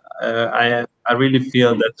I really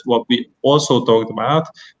feel that what we also talked about,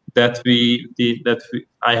 that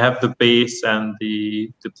I have the base and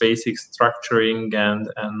the basic structuring and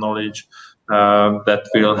knowledge that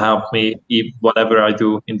will help me in whatever I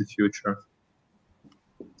do in the future.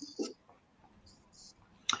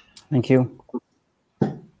 Thank you.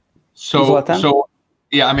 So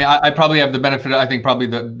yeah, I mean, I probably have the benefit, I think, probably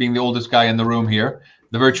being the oldest guy in the room here,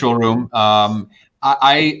 the virtual room.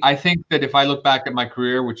 I think that if I look back at my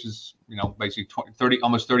career, which is, basically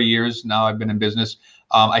almost 30 years now I've been in business,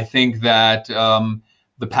 I think that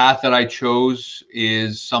the path that I chose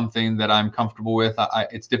is something that I'm comfortable with.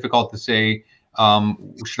 It's difficult to say,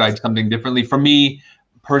 should I do something differently? For me,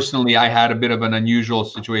 personally, I had a bit of an unusual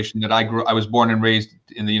situation that I was born and raised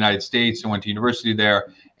in the United States and went to university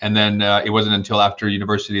there. And then it wasn't until after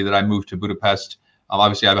university that I moved to Budapest.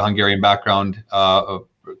 Obviously, I have a Hungarian background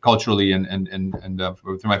culturally and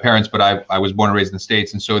through my parents, but I was born and raised in the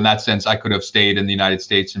States. And so in that sense, I could have stayed in the United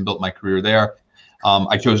States and built my career there.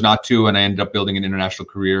 I chose not to, and I ended up building an international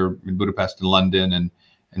career in Budapest and London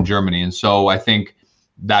and Germany. And so I think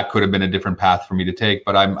that could have been a different path for me to take,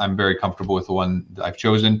 but I'm very comfortable with the one that I've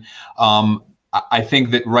chosen. I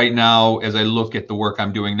think that right now, as I look at the work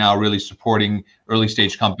I'm doing now, really supporting early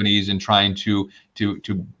stage companies and trying to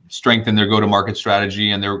strengthen their go-to-market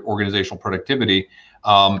strategy and their organizational productivity,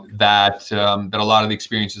 that a lot of the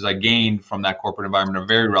experiences I gained from that corporate environment are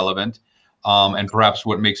very relevant. And perhaps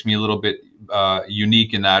what makes me a little bit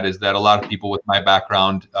unique in that is that a lot of people with my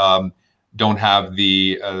background don't have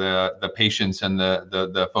the patience and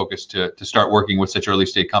the focus to start working with such early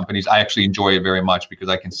stage companies. I actually enjoy it very much because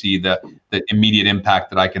I can see the immediate impact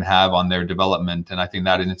that I can have on their development, and I think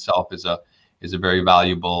that in itself is a very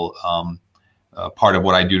valuable part of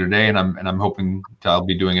what I do today, and I'm hoping I'll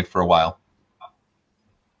be doing it for a while.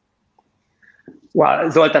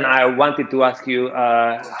 Well, Zoltan, I wanted to ask you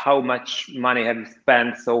how much money have you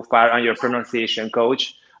spent so far on your pronunciation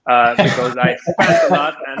coach? Because I spent a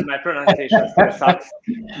lot and my pronunciation still sucks.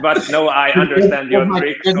 But no, I understand your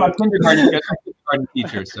trick. There's my kindergarten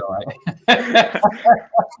teacher, so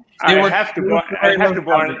I have to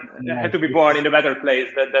be born in a better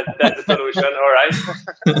place. That's the solution. All right.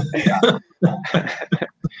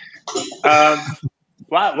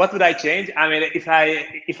 Well, what would I change? I mean, if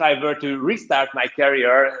I were to restart my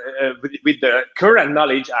career with the current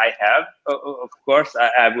knowledge I have, of course,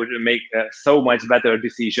 I would make so much better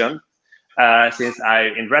decision. Since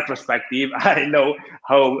in retrospective, I know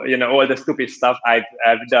how all the stupid stuff I've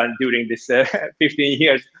done during this 15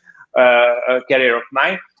 years career of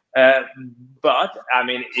mine. But I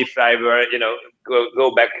mean, if I were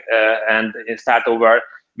go back and start over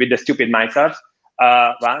with the stupid myself.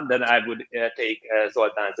 Well, then I would take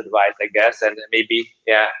Zoltan's advice, I guess, and maybe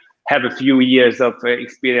have a few years of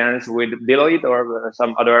experience with Deloitte or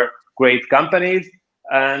some other great companies,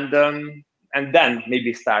 and then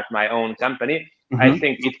maybe start my own company. Mm-hmm. I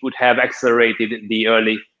think it would have accelerated the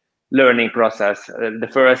early learning process. The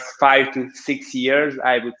first 5 to 6 years,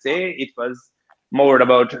 I would say, it was more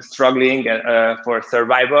about struggling for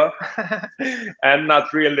survival and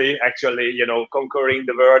not really actually, conquering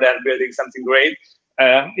the world and building something great.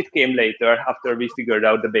 It came later after we figured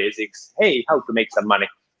out the basics. Hey, how to make some money,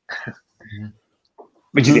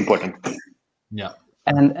 which is important. Yeah.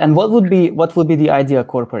 And what would be the ideal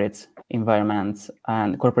corporate environment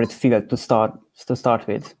and corporate field to start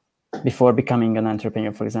with before becoming an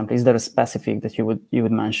entrepreneur, for example? Is there a specific that you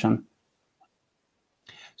would mention?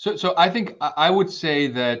 So I think I would say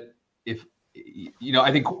that if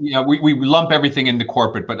I think we lump everything into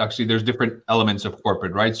corporate, but actually there's different elements of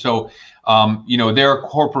corporate, right? So there are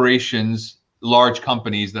corporations, large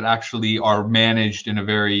companies that actually are managed in a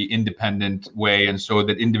very independent way, and so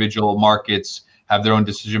that individual markets have their own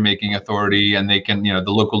decision-making authority, and they can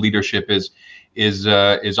the local leadership is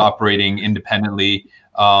operating independently.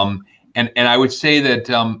 And I would say that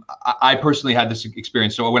I personally had this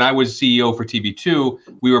experience. So when I was CEO for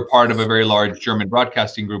TV2, we were part of a very large German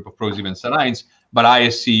broadcasting group of ProSieben and Sat.1, but I,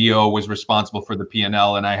 as CEO, was responsible for the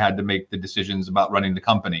P&L, and I had to make the decisions about running the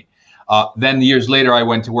company. Then years later, I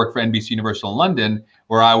went to work for NBC Universal in London,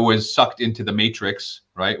 where I was sucked into the matrix,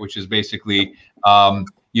 right, which is basically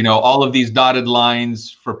all of these dotted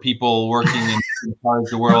lines for people working in parts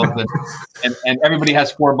of the world, and everybody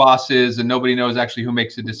has 4 bosses, and nobody knows actually who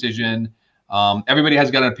makes a decision. Everybody has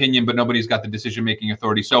got an opinion, but nobody's got the decision-making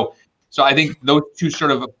authority. So I think those two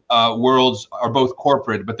sort of worlds are both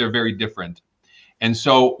corporate, but they're very different. And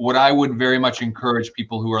so what I would very much encourage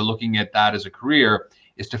people who are looking at that as a career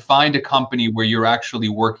is to find a company where you're actually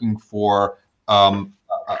working for a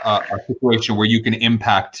situation where you can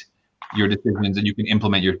impact your decisions and you can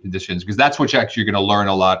implement your decisions, because that's what you're actually going to learn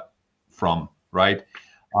a lot from, right?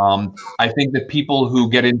 I think that people who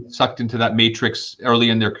get sucked into that matrix early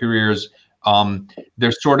in their careers,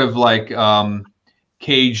 they're sort of like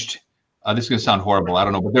caged. This is going to sound horrible, I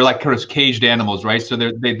don't know, but they're like kind of caged animals, right? So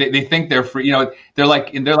they think they're free. They're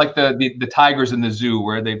like the tigers in the zoo,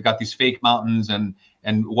 where they've got these fake mountains and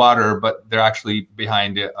water, but they're actually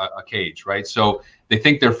behind a cage, right? So they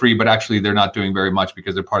think they're free, but actually they're not doing very much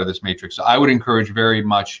because they're part of this matrix. So I would encourage very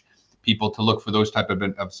much people to look for those type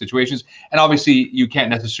of situations. And obviously you can't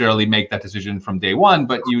necessarily make that decision from day one,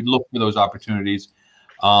 but you'd look for those opportunities.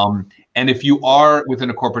 And if you are within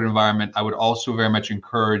a corporate environment, I would also very much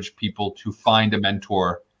encourage people to find a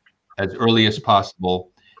mentor as early as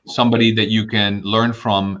possible, somebody that you can learn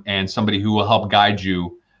from and somebody who will help guide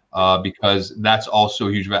you. Because that's also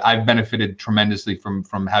huge. I've benefited tremendously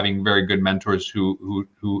from having very good mentors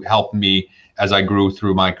who helped me as I grew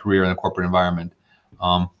through my career in a corporate environment.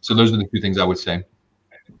 So those are the 2 things I would say.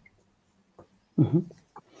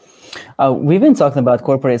 Mm-hmm. We've been talking about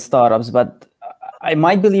corporate startups, but I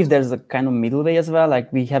might believe there's a kind of middle way as well.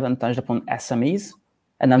 Like we haven't touched upon SMEs,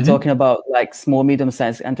 and I'm talking about like small,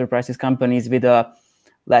 medium-sized enterprises, companies with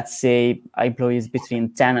let's say employees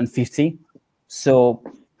between 10 and 50. So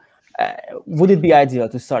would it be ideal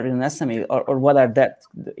to start in an SME, or what are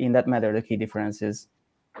in that matter the key differences,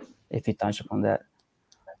 if you touch upon that?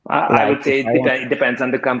 I would say it depends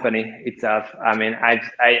on the company itself. I mean,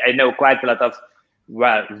 I know quite a lot of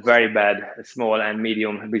very bad small and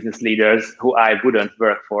medium business leaders who I wouldn't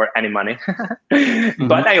work for any money.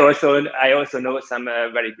 But I also know some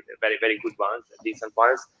very good ones, decent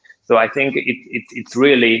ones. So I think it's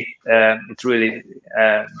really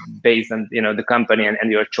based on the company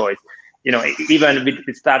and your choice. Even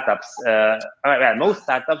with startups, most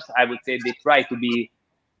startups, I would say they try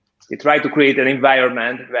to create an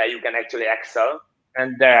environment where you can actually excel.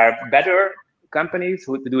 And there are better companies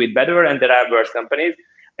who do it better, and there are worse companies.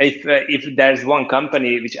 If there's one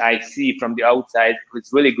company which I see from the outside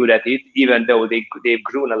who's really good at it, even though they've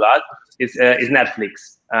grown a lot, is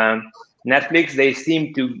Netflix. Netflix, they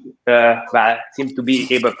seem to be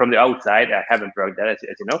able from the outside. I haven't worked there, as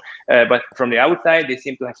you know, but from the outside, they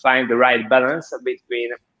seem to find the right balance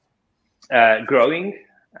between growing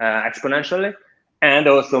exponentially and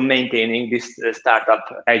also maintaining this startup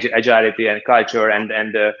agility and culture and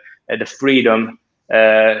the freedom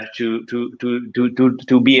to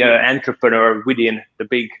be an entrepreneur within the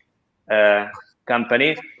big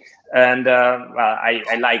company. And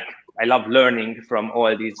I love learning from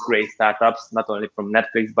all these great startups, not only from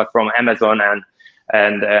Netflix but from Amazon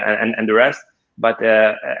and the rest. But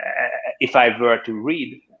if I were to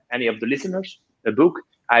read any of the listeners a book,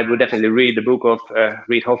 I would definitely read the book of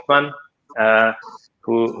Reid Hoffman,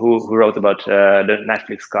 who wrote about the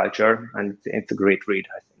Netflix culture, and it's a great read,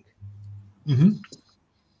 I think.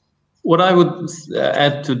 What I would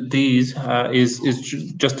add to these is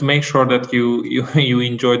just to make sure that you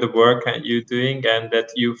enjoy the work that you're doing and that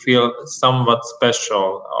you feel somewhat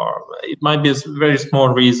special, or it might be a very small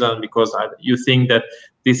reason because you think that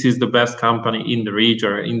this is the best company in the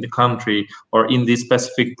region, in the country, or in this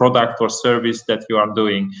specific product or service that you are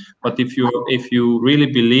doing. But if you really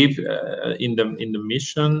believe in the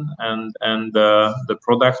mission and the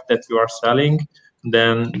product that you are selling,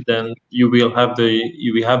 then you will have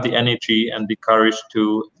the energy and the courage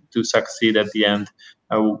to succeed at the end,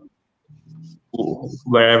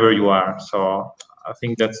 wherever you are. So I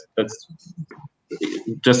think that's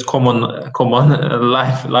just common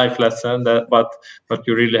life lesson, but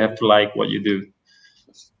you really have to like what you do.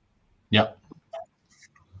 Yeah,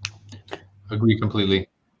 agree completely.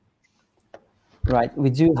 Right,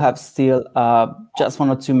 we do have still just 1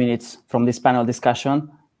 or 2 minutes from this panel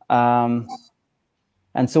discussion.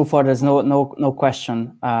 And so far, there's no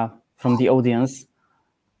question from the audience,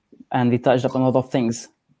 and we touched upon a lot of things.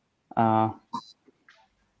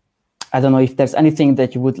 I don't know if there's anything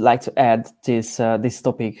that you would like to add to this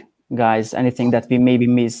topic, guys. Anything that we maybe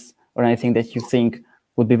missed, or anything that you think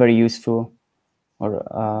would be very useful, or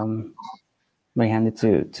very handy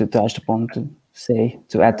to touch upon, to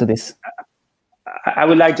add to this. I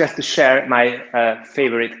would like just to share my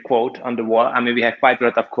favorite quote on the wall. I mean, we have quite a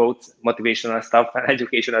lot of quotes, motivational stuff, and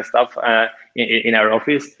educational stuff in our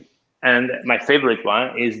office. And my favorite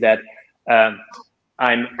one is that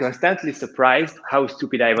I'm constantly surprised how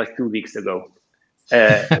stupid I was 2 weeks ago.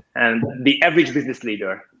 And the average business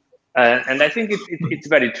leader. And I think it's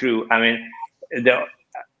very true. I mean,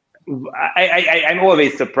 I'm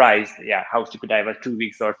always surprised, how stupid I was 2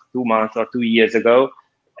 weeks or 2 months or 2 years ago.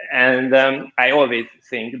 And I always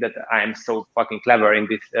think that I'm so fucking clever in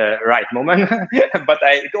this right moment, but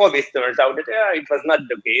it always turns out that it was not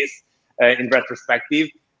the case in retrospective.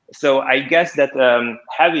 So I guess that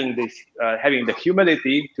having the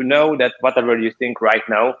humility to know that whatever you think right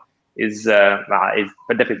now is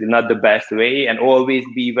definitely not the best way, and always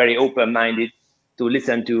be very open-minded to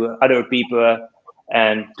listen to other people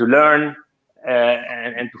and to learn.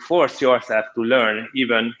 And to force yourself to learn,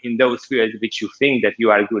 even in those fields which you think that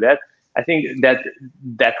you are good at. I think that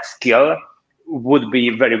skill would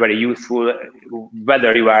be very, very useful,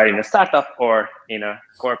 whether you are in a startup or in a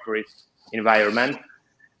corporate environment.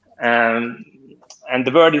 And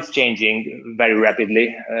the world is changing very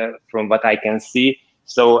rapidly from what I can see.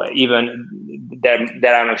 So even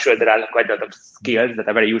there I'm sure there are quite a lot of skills that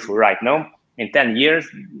are very useful right now. In 10 years,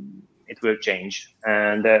 it will change,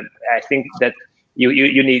 and I think that you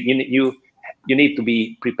need to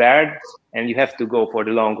be prepared, and you have to go for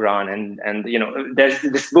the long run. And there's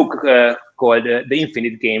this book called The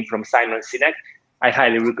Infinite Game from Simon Sinek. I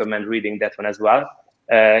highly recommend reading that one as well.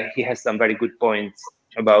 He has some very good points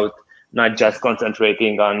about not just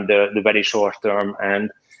concentrating on the very short term,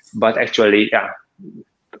 but actually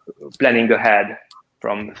planning ahead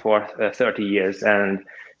for 30 years and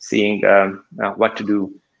seeing what to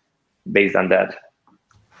do based on that.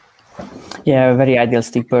 Yeah, a very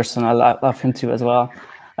idealistic person. I love him too as well.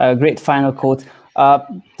 Great final quote.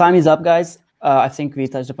 Time is up, guys. I think we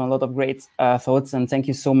touched upon a lot of great thoughts, and thank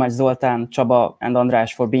you so much, Zoltan, Csaba, and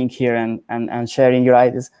Andras for being here and sharing your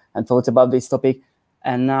ideas and thoughts about this topic.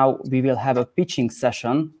 And now we will have a pitching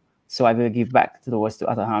session, so I will give back the words to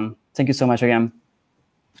Atahan. Thank you so much again.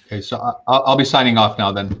 Okay, so I'll be signing off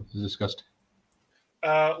now then, as discussed.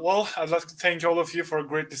 Well, I'd like to thank all of you for a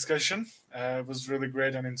great discussion. It was really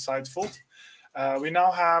great and insightful. We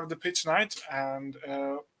now have the pitch night, and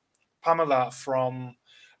Pamela from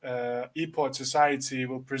ePod Society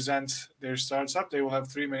will present their startup. They will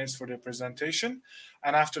have 3 minutes for their presentation.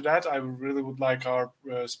 And after that, I really would like our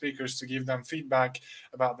speakers to give them feedback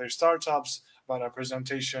about their startups, about our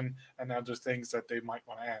presentation, and other things that they might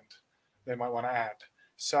want to add.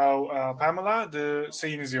 So, Pamela, the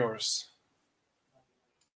scene is yours.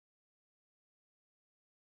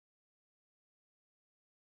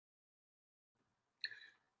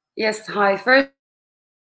 Yes, hi. First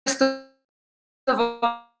of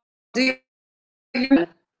all, do you hear me?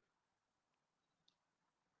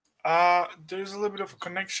 There's a little bit of a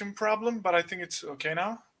connection problem, but I think it's okay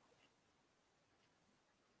now.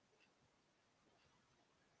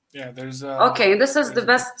 Yeah, there's okay, this is the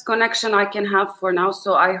best connection I can have for now,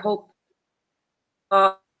 so I hope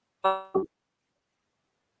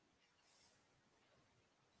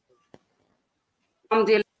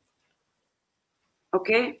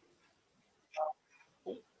okay.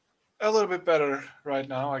 A little bit better right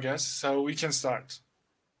now, I guess, so we can start.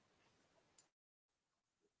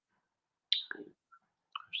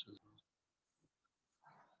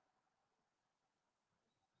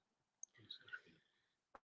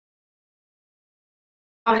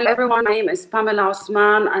 Hello everyone, my name is Pamela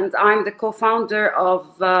Osman and I'm the co-founder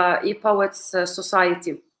of ePoets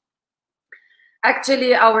Society.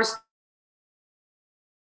 Actually, our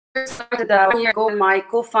started 1 year ago. My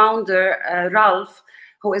co-founder, Ralph,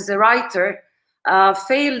 who is a writer,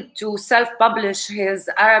 failed to self-publish his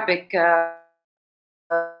Arabic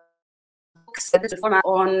books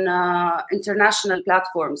on international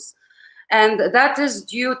platforms. And that is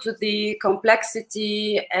due to the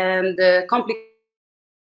complexity and the complication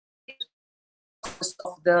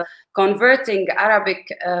of the converting Arabic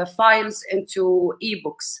files into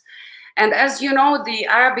ebooks. And as you know, the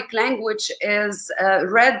Arabic language is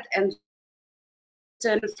read and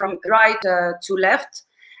written from right to left,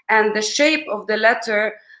 and the shape of the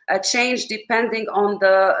letter changed depending on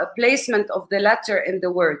the placement of the letter in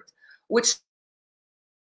the word, which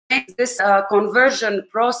makes this conversion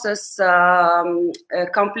process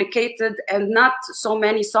complicated, and not so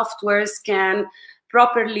many softwares can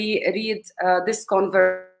properly read this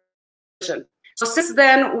conversion. So since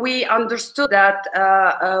then, we understood that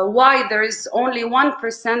why there is only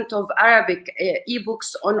 1% of Arabic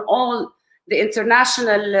ebooks on all the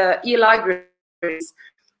international e-libraries.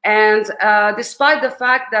 And despite the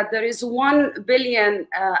fact that there is 1 billion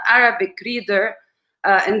Arabic reader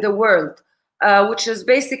in the world, which is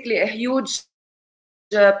basically a huge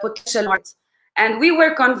potential market. And we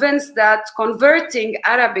were convinced that converting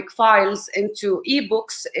Arabic files into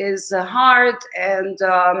ebooks is hard and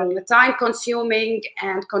time-consuming,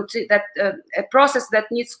 and a process that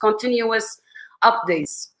needs continuous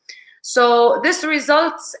updates. So this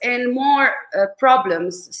results in more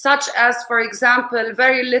problems, such as, for example,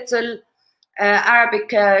 very little Arabic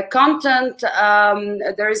content.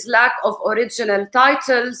 There is lack of original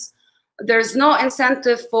titles. There's no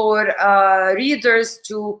incentive for readers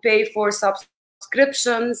to pay for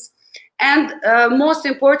subscriptions, and most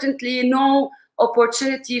importantly, no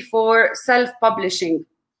opportunity for self-publishing.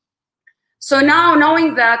 So now,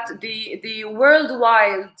 knowing that the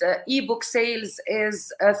worldwide ebook sales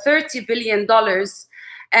is $30 billion,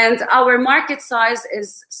 and our market size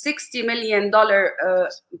is $60 million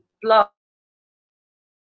plus,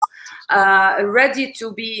 ready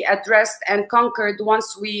to be addressed and conquered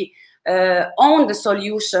once we own the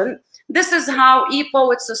solution. This is how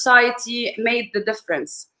ePoets Society made the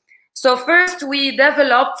difference. So first, we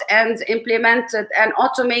developed and implemented an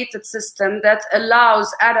automated system that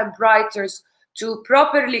allows Arab writers to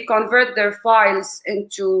properly convert their files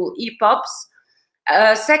into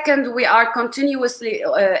EPUBs. Second, we are continuously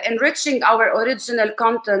enriching our original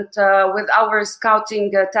content with our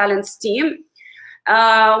scouting talents team.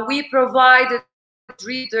 We provided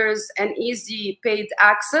readers an easy paid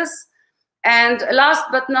access. And last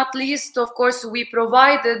but not least, of course, we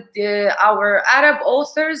provided our Arab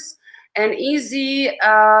authors an easy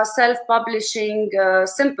self-publishing,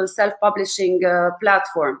 simple self-publishing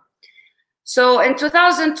platform. So in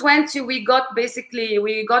 2020, we got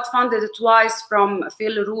funded twice from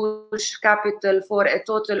Fil Rouge Capital for a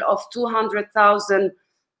total of 200,000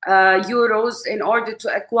 euros in order to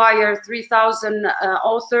acquire 3,000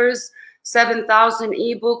 authors, 7,000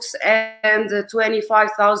 ebooks, and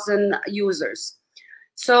 25,000 users.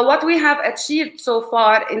 So what we have achieved so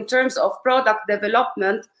far in terms of product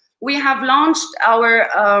development, we have launched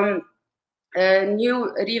our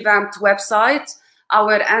new revamped website,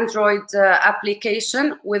 our Android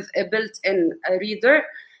application with a built-in reader.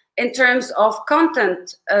 In terms of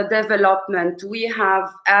content development, we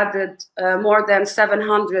have added more than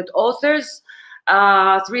 700 authors,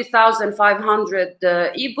 3,500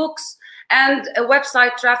 ebooks, and a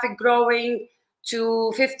website traffic growing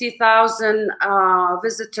to 50,000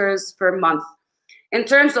 visitors per month. In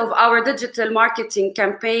terms of our digital marketing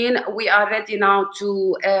campaign, we are ready now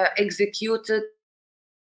to execute it,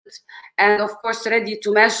 and of course ready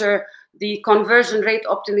to measure the conversion rate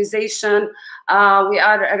optimization. We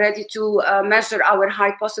are ready to measure our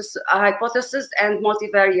hypothesis and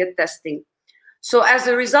multivariate testing. So as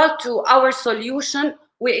a result to our solution,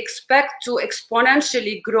 we expect to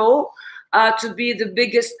exponentially grow to be the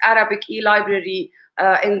biggest Arabic e-library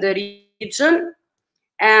in the region,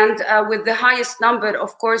 and with the highest number,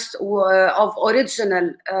 of course, of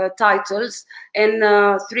original titles in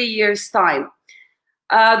 3 years' time.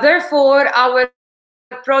 Therefore, our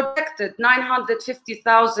projected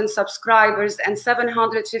 950,000 subscribers and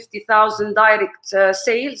 750,000 direct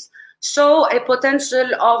sales show a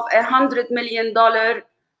potential of $100 million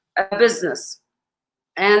business.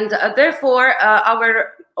 And therefore,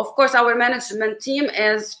 of course, our management team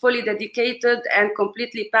is fully dedicated and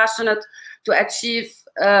completely passionate to achieve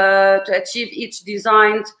each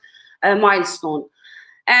designed milestone.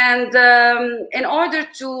 And in order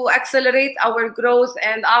to accelerate our growth,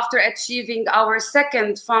 and after achieving our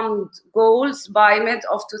second fund goals by mid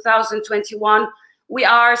of 2021, we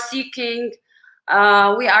are seeking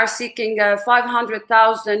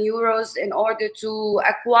 500,000 euros in order to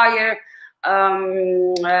acquire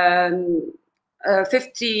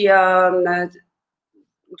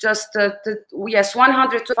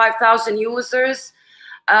 105,000 users,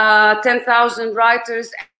 10,000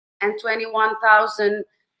 writers, and 21,000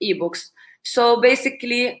 ebooks. So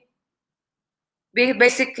basically,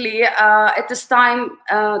 it is time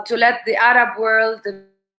to let the Arab world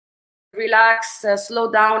relax,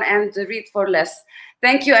 slow down, and read for less.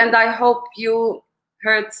 Thank you, and I hope you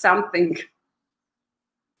heard something.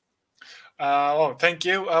 Oh, thank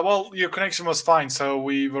you. Well, your connection was fine, so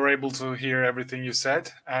we were able to hear everything you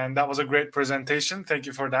said, and that was a great presentation. Thank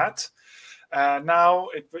you for that. Now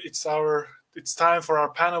it's time for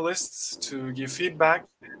our panelists to give feedback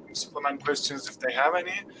and supplement questions if they have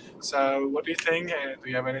any. So what do you think? Do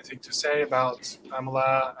you have anything to say about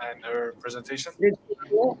Pamela and her presentation?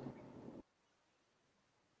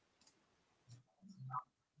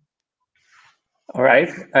 All right,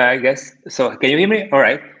 I guess. So can you hear me? All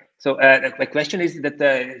right. So the question is that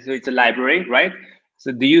so it's a library, right?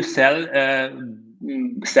 So do you sell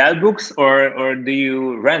books or do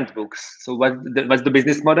you rent books? So what's the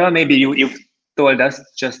business model? Maybe you've told us,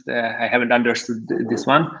 just I haven't understood this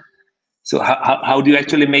one. So how do you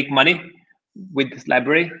actually make money with this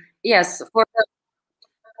library? Yes,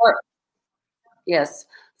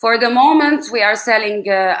 for the moment we are selling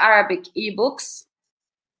Arabic ebooks,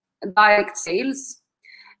 direct sales.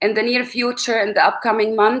 In the near future, in the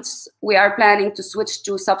upcoming months, we are planning to switch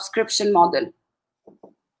to subscription model.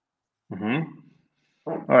 Mm-hmm.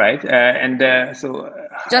 All right, so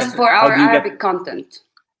just for our Arabic content.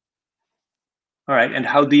 All right, and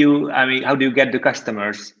how do you get the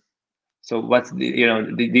customers? So what's the,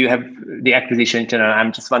 do you have the acquisition channel?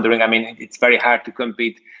 I'm just wondering. I mean, it's very hard to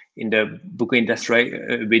compete in the book industry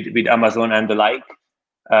with Amazon and the like.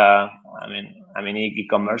 I mean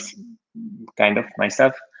e-commerce kind of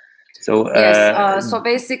myself. So yes, so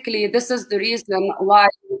basically this is the reason why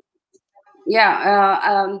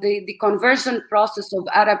the conversion process of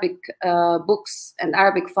Arabic books and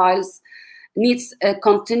Arabic files needs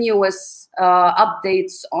continuous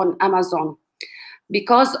updates on Amazon,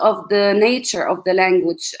 because of the nature of the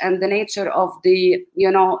language and the nature of the,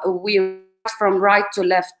 we write from right to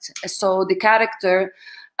left, so the character,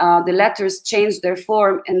 the letters change their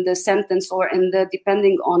form in the sentence or in the,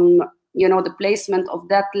 depending on the placement of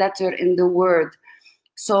that letter in the word.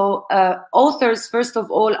 So authors, first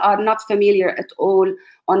of all, are not familiar at all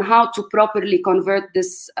on how to properly convert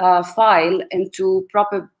this file into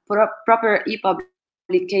proper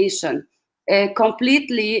e-publication.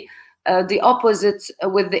 Completely the opposite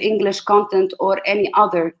with the English content or any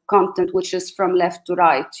other content which is from left to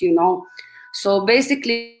right, So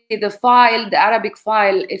basically the file, the Arabic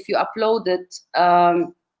file, if you upload it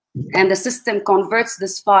and the system converts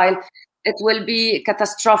this file, it will be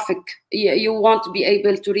catastrophic. You won't be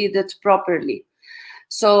able to read it properly.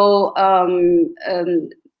 So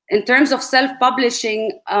In terms of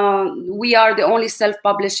self-publishing, we are the only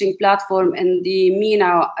self-publishing platform in the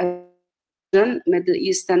MENA region, Middle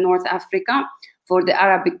East and North Africa, for the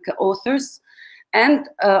Arabic authors. And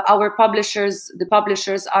our publishers, the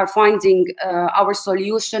publishers are finding our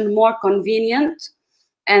solution more convenient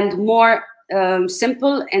and more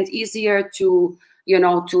simple and easier to,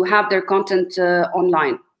 to have their content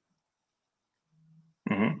online.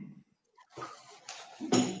 Mm-hmm.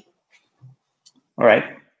 All right,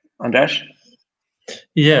 Andras?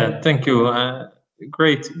 Yeah, thank you.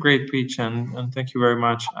 Great pitch, and thank you very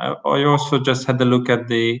much. I also just had a look at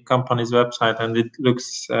the company's website, and it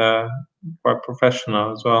looks quite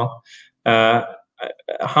professional as well.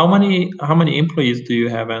 How many employees do you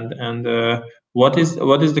have, and what is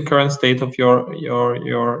the current state of your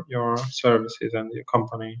services and your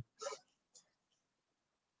company?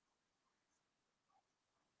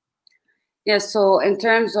 Yes, so in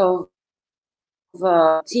terms of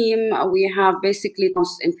team, we have basically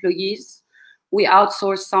most employees. We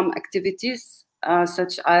outsource some activities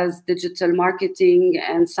such as digital marketing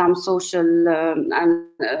and some social and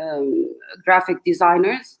graphic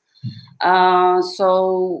designers.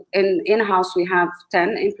 So in-house we have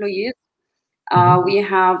 10 employees. We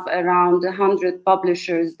have around 100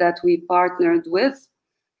 publishers that we partnered with.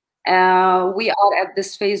 We are at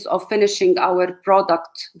this phase of finishing our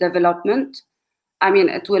product development. I mean,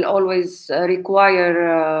 it will always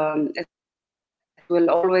require, it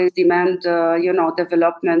will always demand,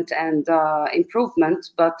 development and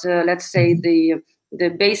improvement. But let's say the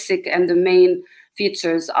basic and the main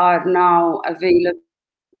features are now available,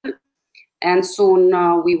 and soon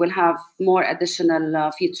we will have more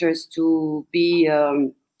additional features to be,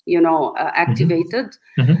 activated.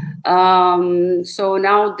 So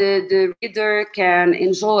now the reader can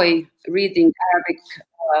enjoy reading Arabic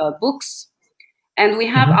books. And we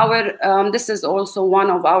have our, this is also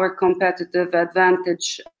one of our competitive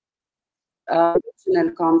advantage,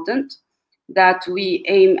 original content that we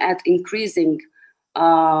aim at increasing.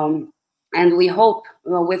 And we hope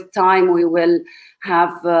with time we will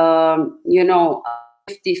have,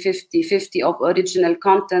 50 of original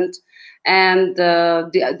content, and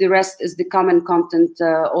the rest is the common content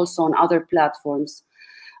also on other platforms.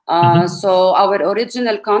 So our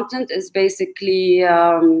original content is basically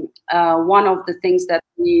one of the things that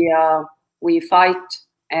we fight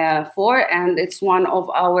for, and it's one of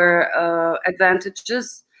our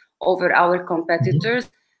advantages over our competitors.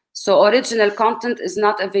 So original content is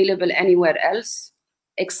not available anywhere else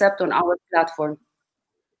except on our platform.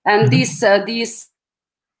 And these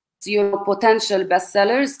potential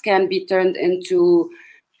bestsellers can be turned into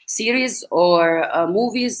series or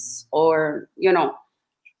movies, or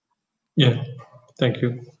Yeah, thank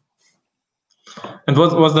you. And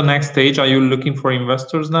what was the next stage? Are you looking for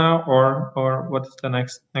investors now, or what is the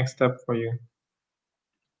next step for you?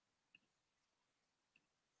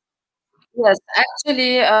 Yes,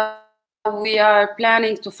 actually, we are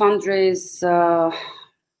planning to fundraise,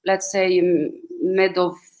 let's say mid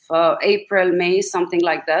of April, May, something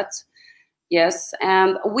like that. Yes,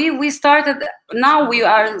 and we started. Now we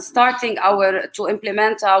are starting to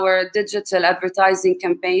implement our digital advertising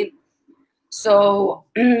campaign. So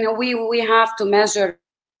we have to measure,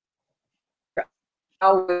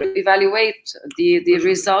 evaluate the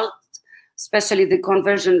result, especially the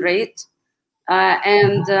conversion rate.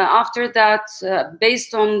 And after that,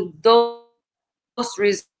 based on those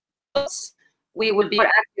results, we will be more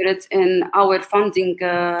accurate in our funding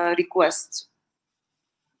requests.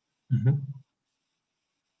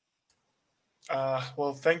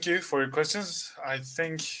 Well, thank you for your questions. I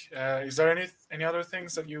think, is there any other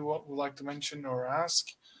things that you would like to mention or ask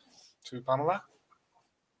to Pamela?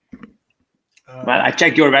 Well, I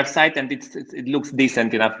checked your website, and it looks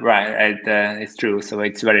decent enough, right? It's true, so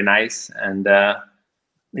it's very nice, and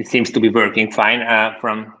it seems to be working fine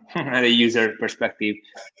from the user perspective.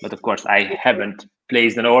 But of course, I haven't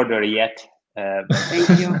placed an order yet. Thank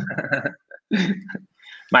you.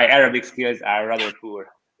 My Arabic skills are rather poor.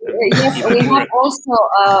 Yes, we have also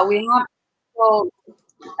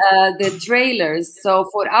the trailers. So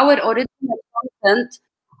for our original content,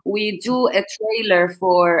 we do a trailer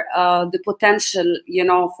for the potential,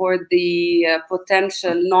 for the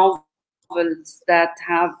potential novels that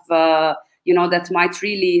have, that might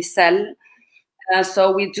really sell.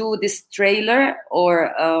 So we do this trailer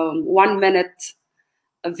or 1 minute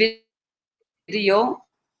video,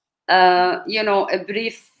 a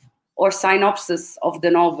brief or synopsis of the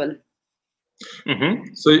novel.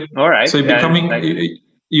 So, all right. So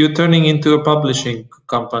you're turning into a publishing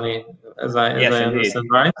company, as I understand,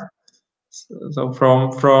 right? So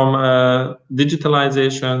from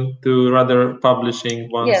digitalization to rather publishing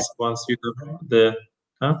once you have the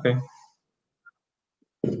okay.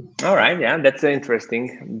 All right, yeah, that's an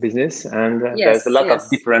interesting business, and there's a lot of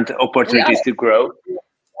different opportunities to grow.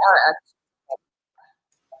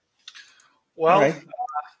 Well,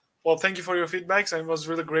 well, thank you for your feedbacks, and it was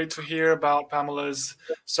really great to hear about Pamela's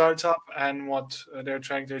startup and what they're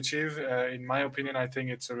trying to achieve. In my opinion, I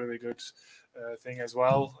think it's a really good thing as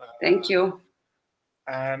well. Thank you.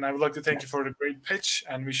 And I would like to thank you for the great pitch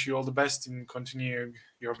and wish you all the best in continuing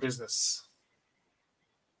your business.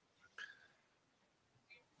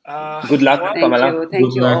 Good luck, Pamela.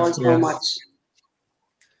 Thank you all so much.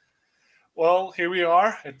 Well, here we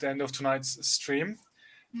are at the end of tonight's stream.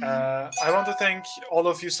 I want to thank all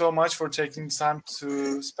of you so much for taking time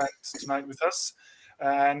to spend tonight with us.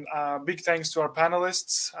 And big thanks to our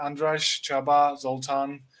panelists, Andras, Csaba,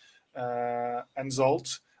 Zoltan, and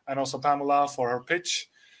Zsolt, and also Pamela for her pitch.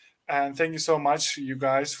 And thank you so much, you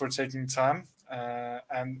guys, for taking time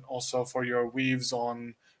and also for your weaves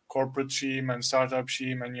on corporate scheme and startup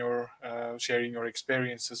scheme and your sharing your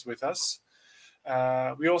experiences with us.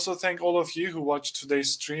 We also thank all of you who watched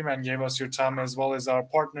today's stream and gave us your time, as well as our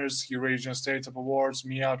partners, EuroAsian Startup Awards,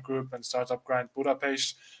 MeOut Group, and Startup Grant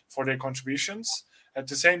Budapest for their contributions. At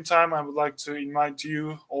the same time, I would like to invite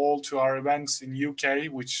you all to our events in UK,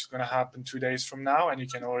 which is going to happen 2 days from now, and you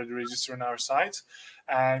can already register on our site.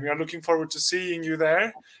 And we are looking forward to seeing you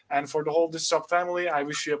there. And for the whole Disrupt family, I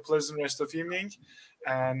wish you a pleasant rest of evening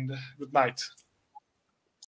and good night.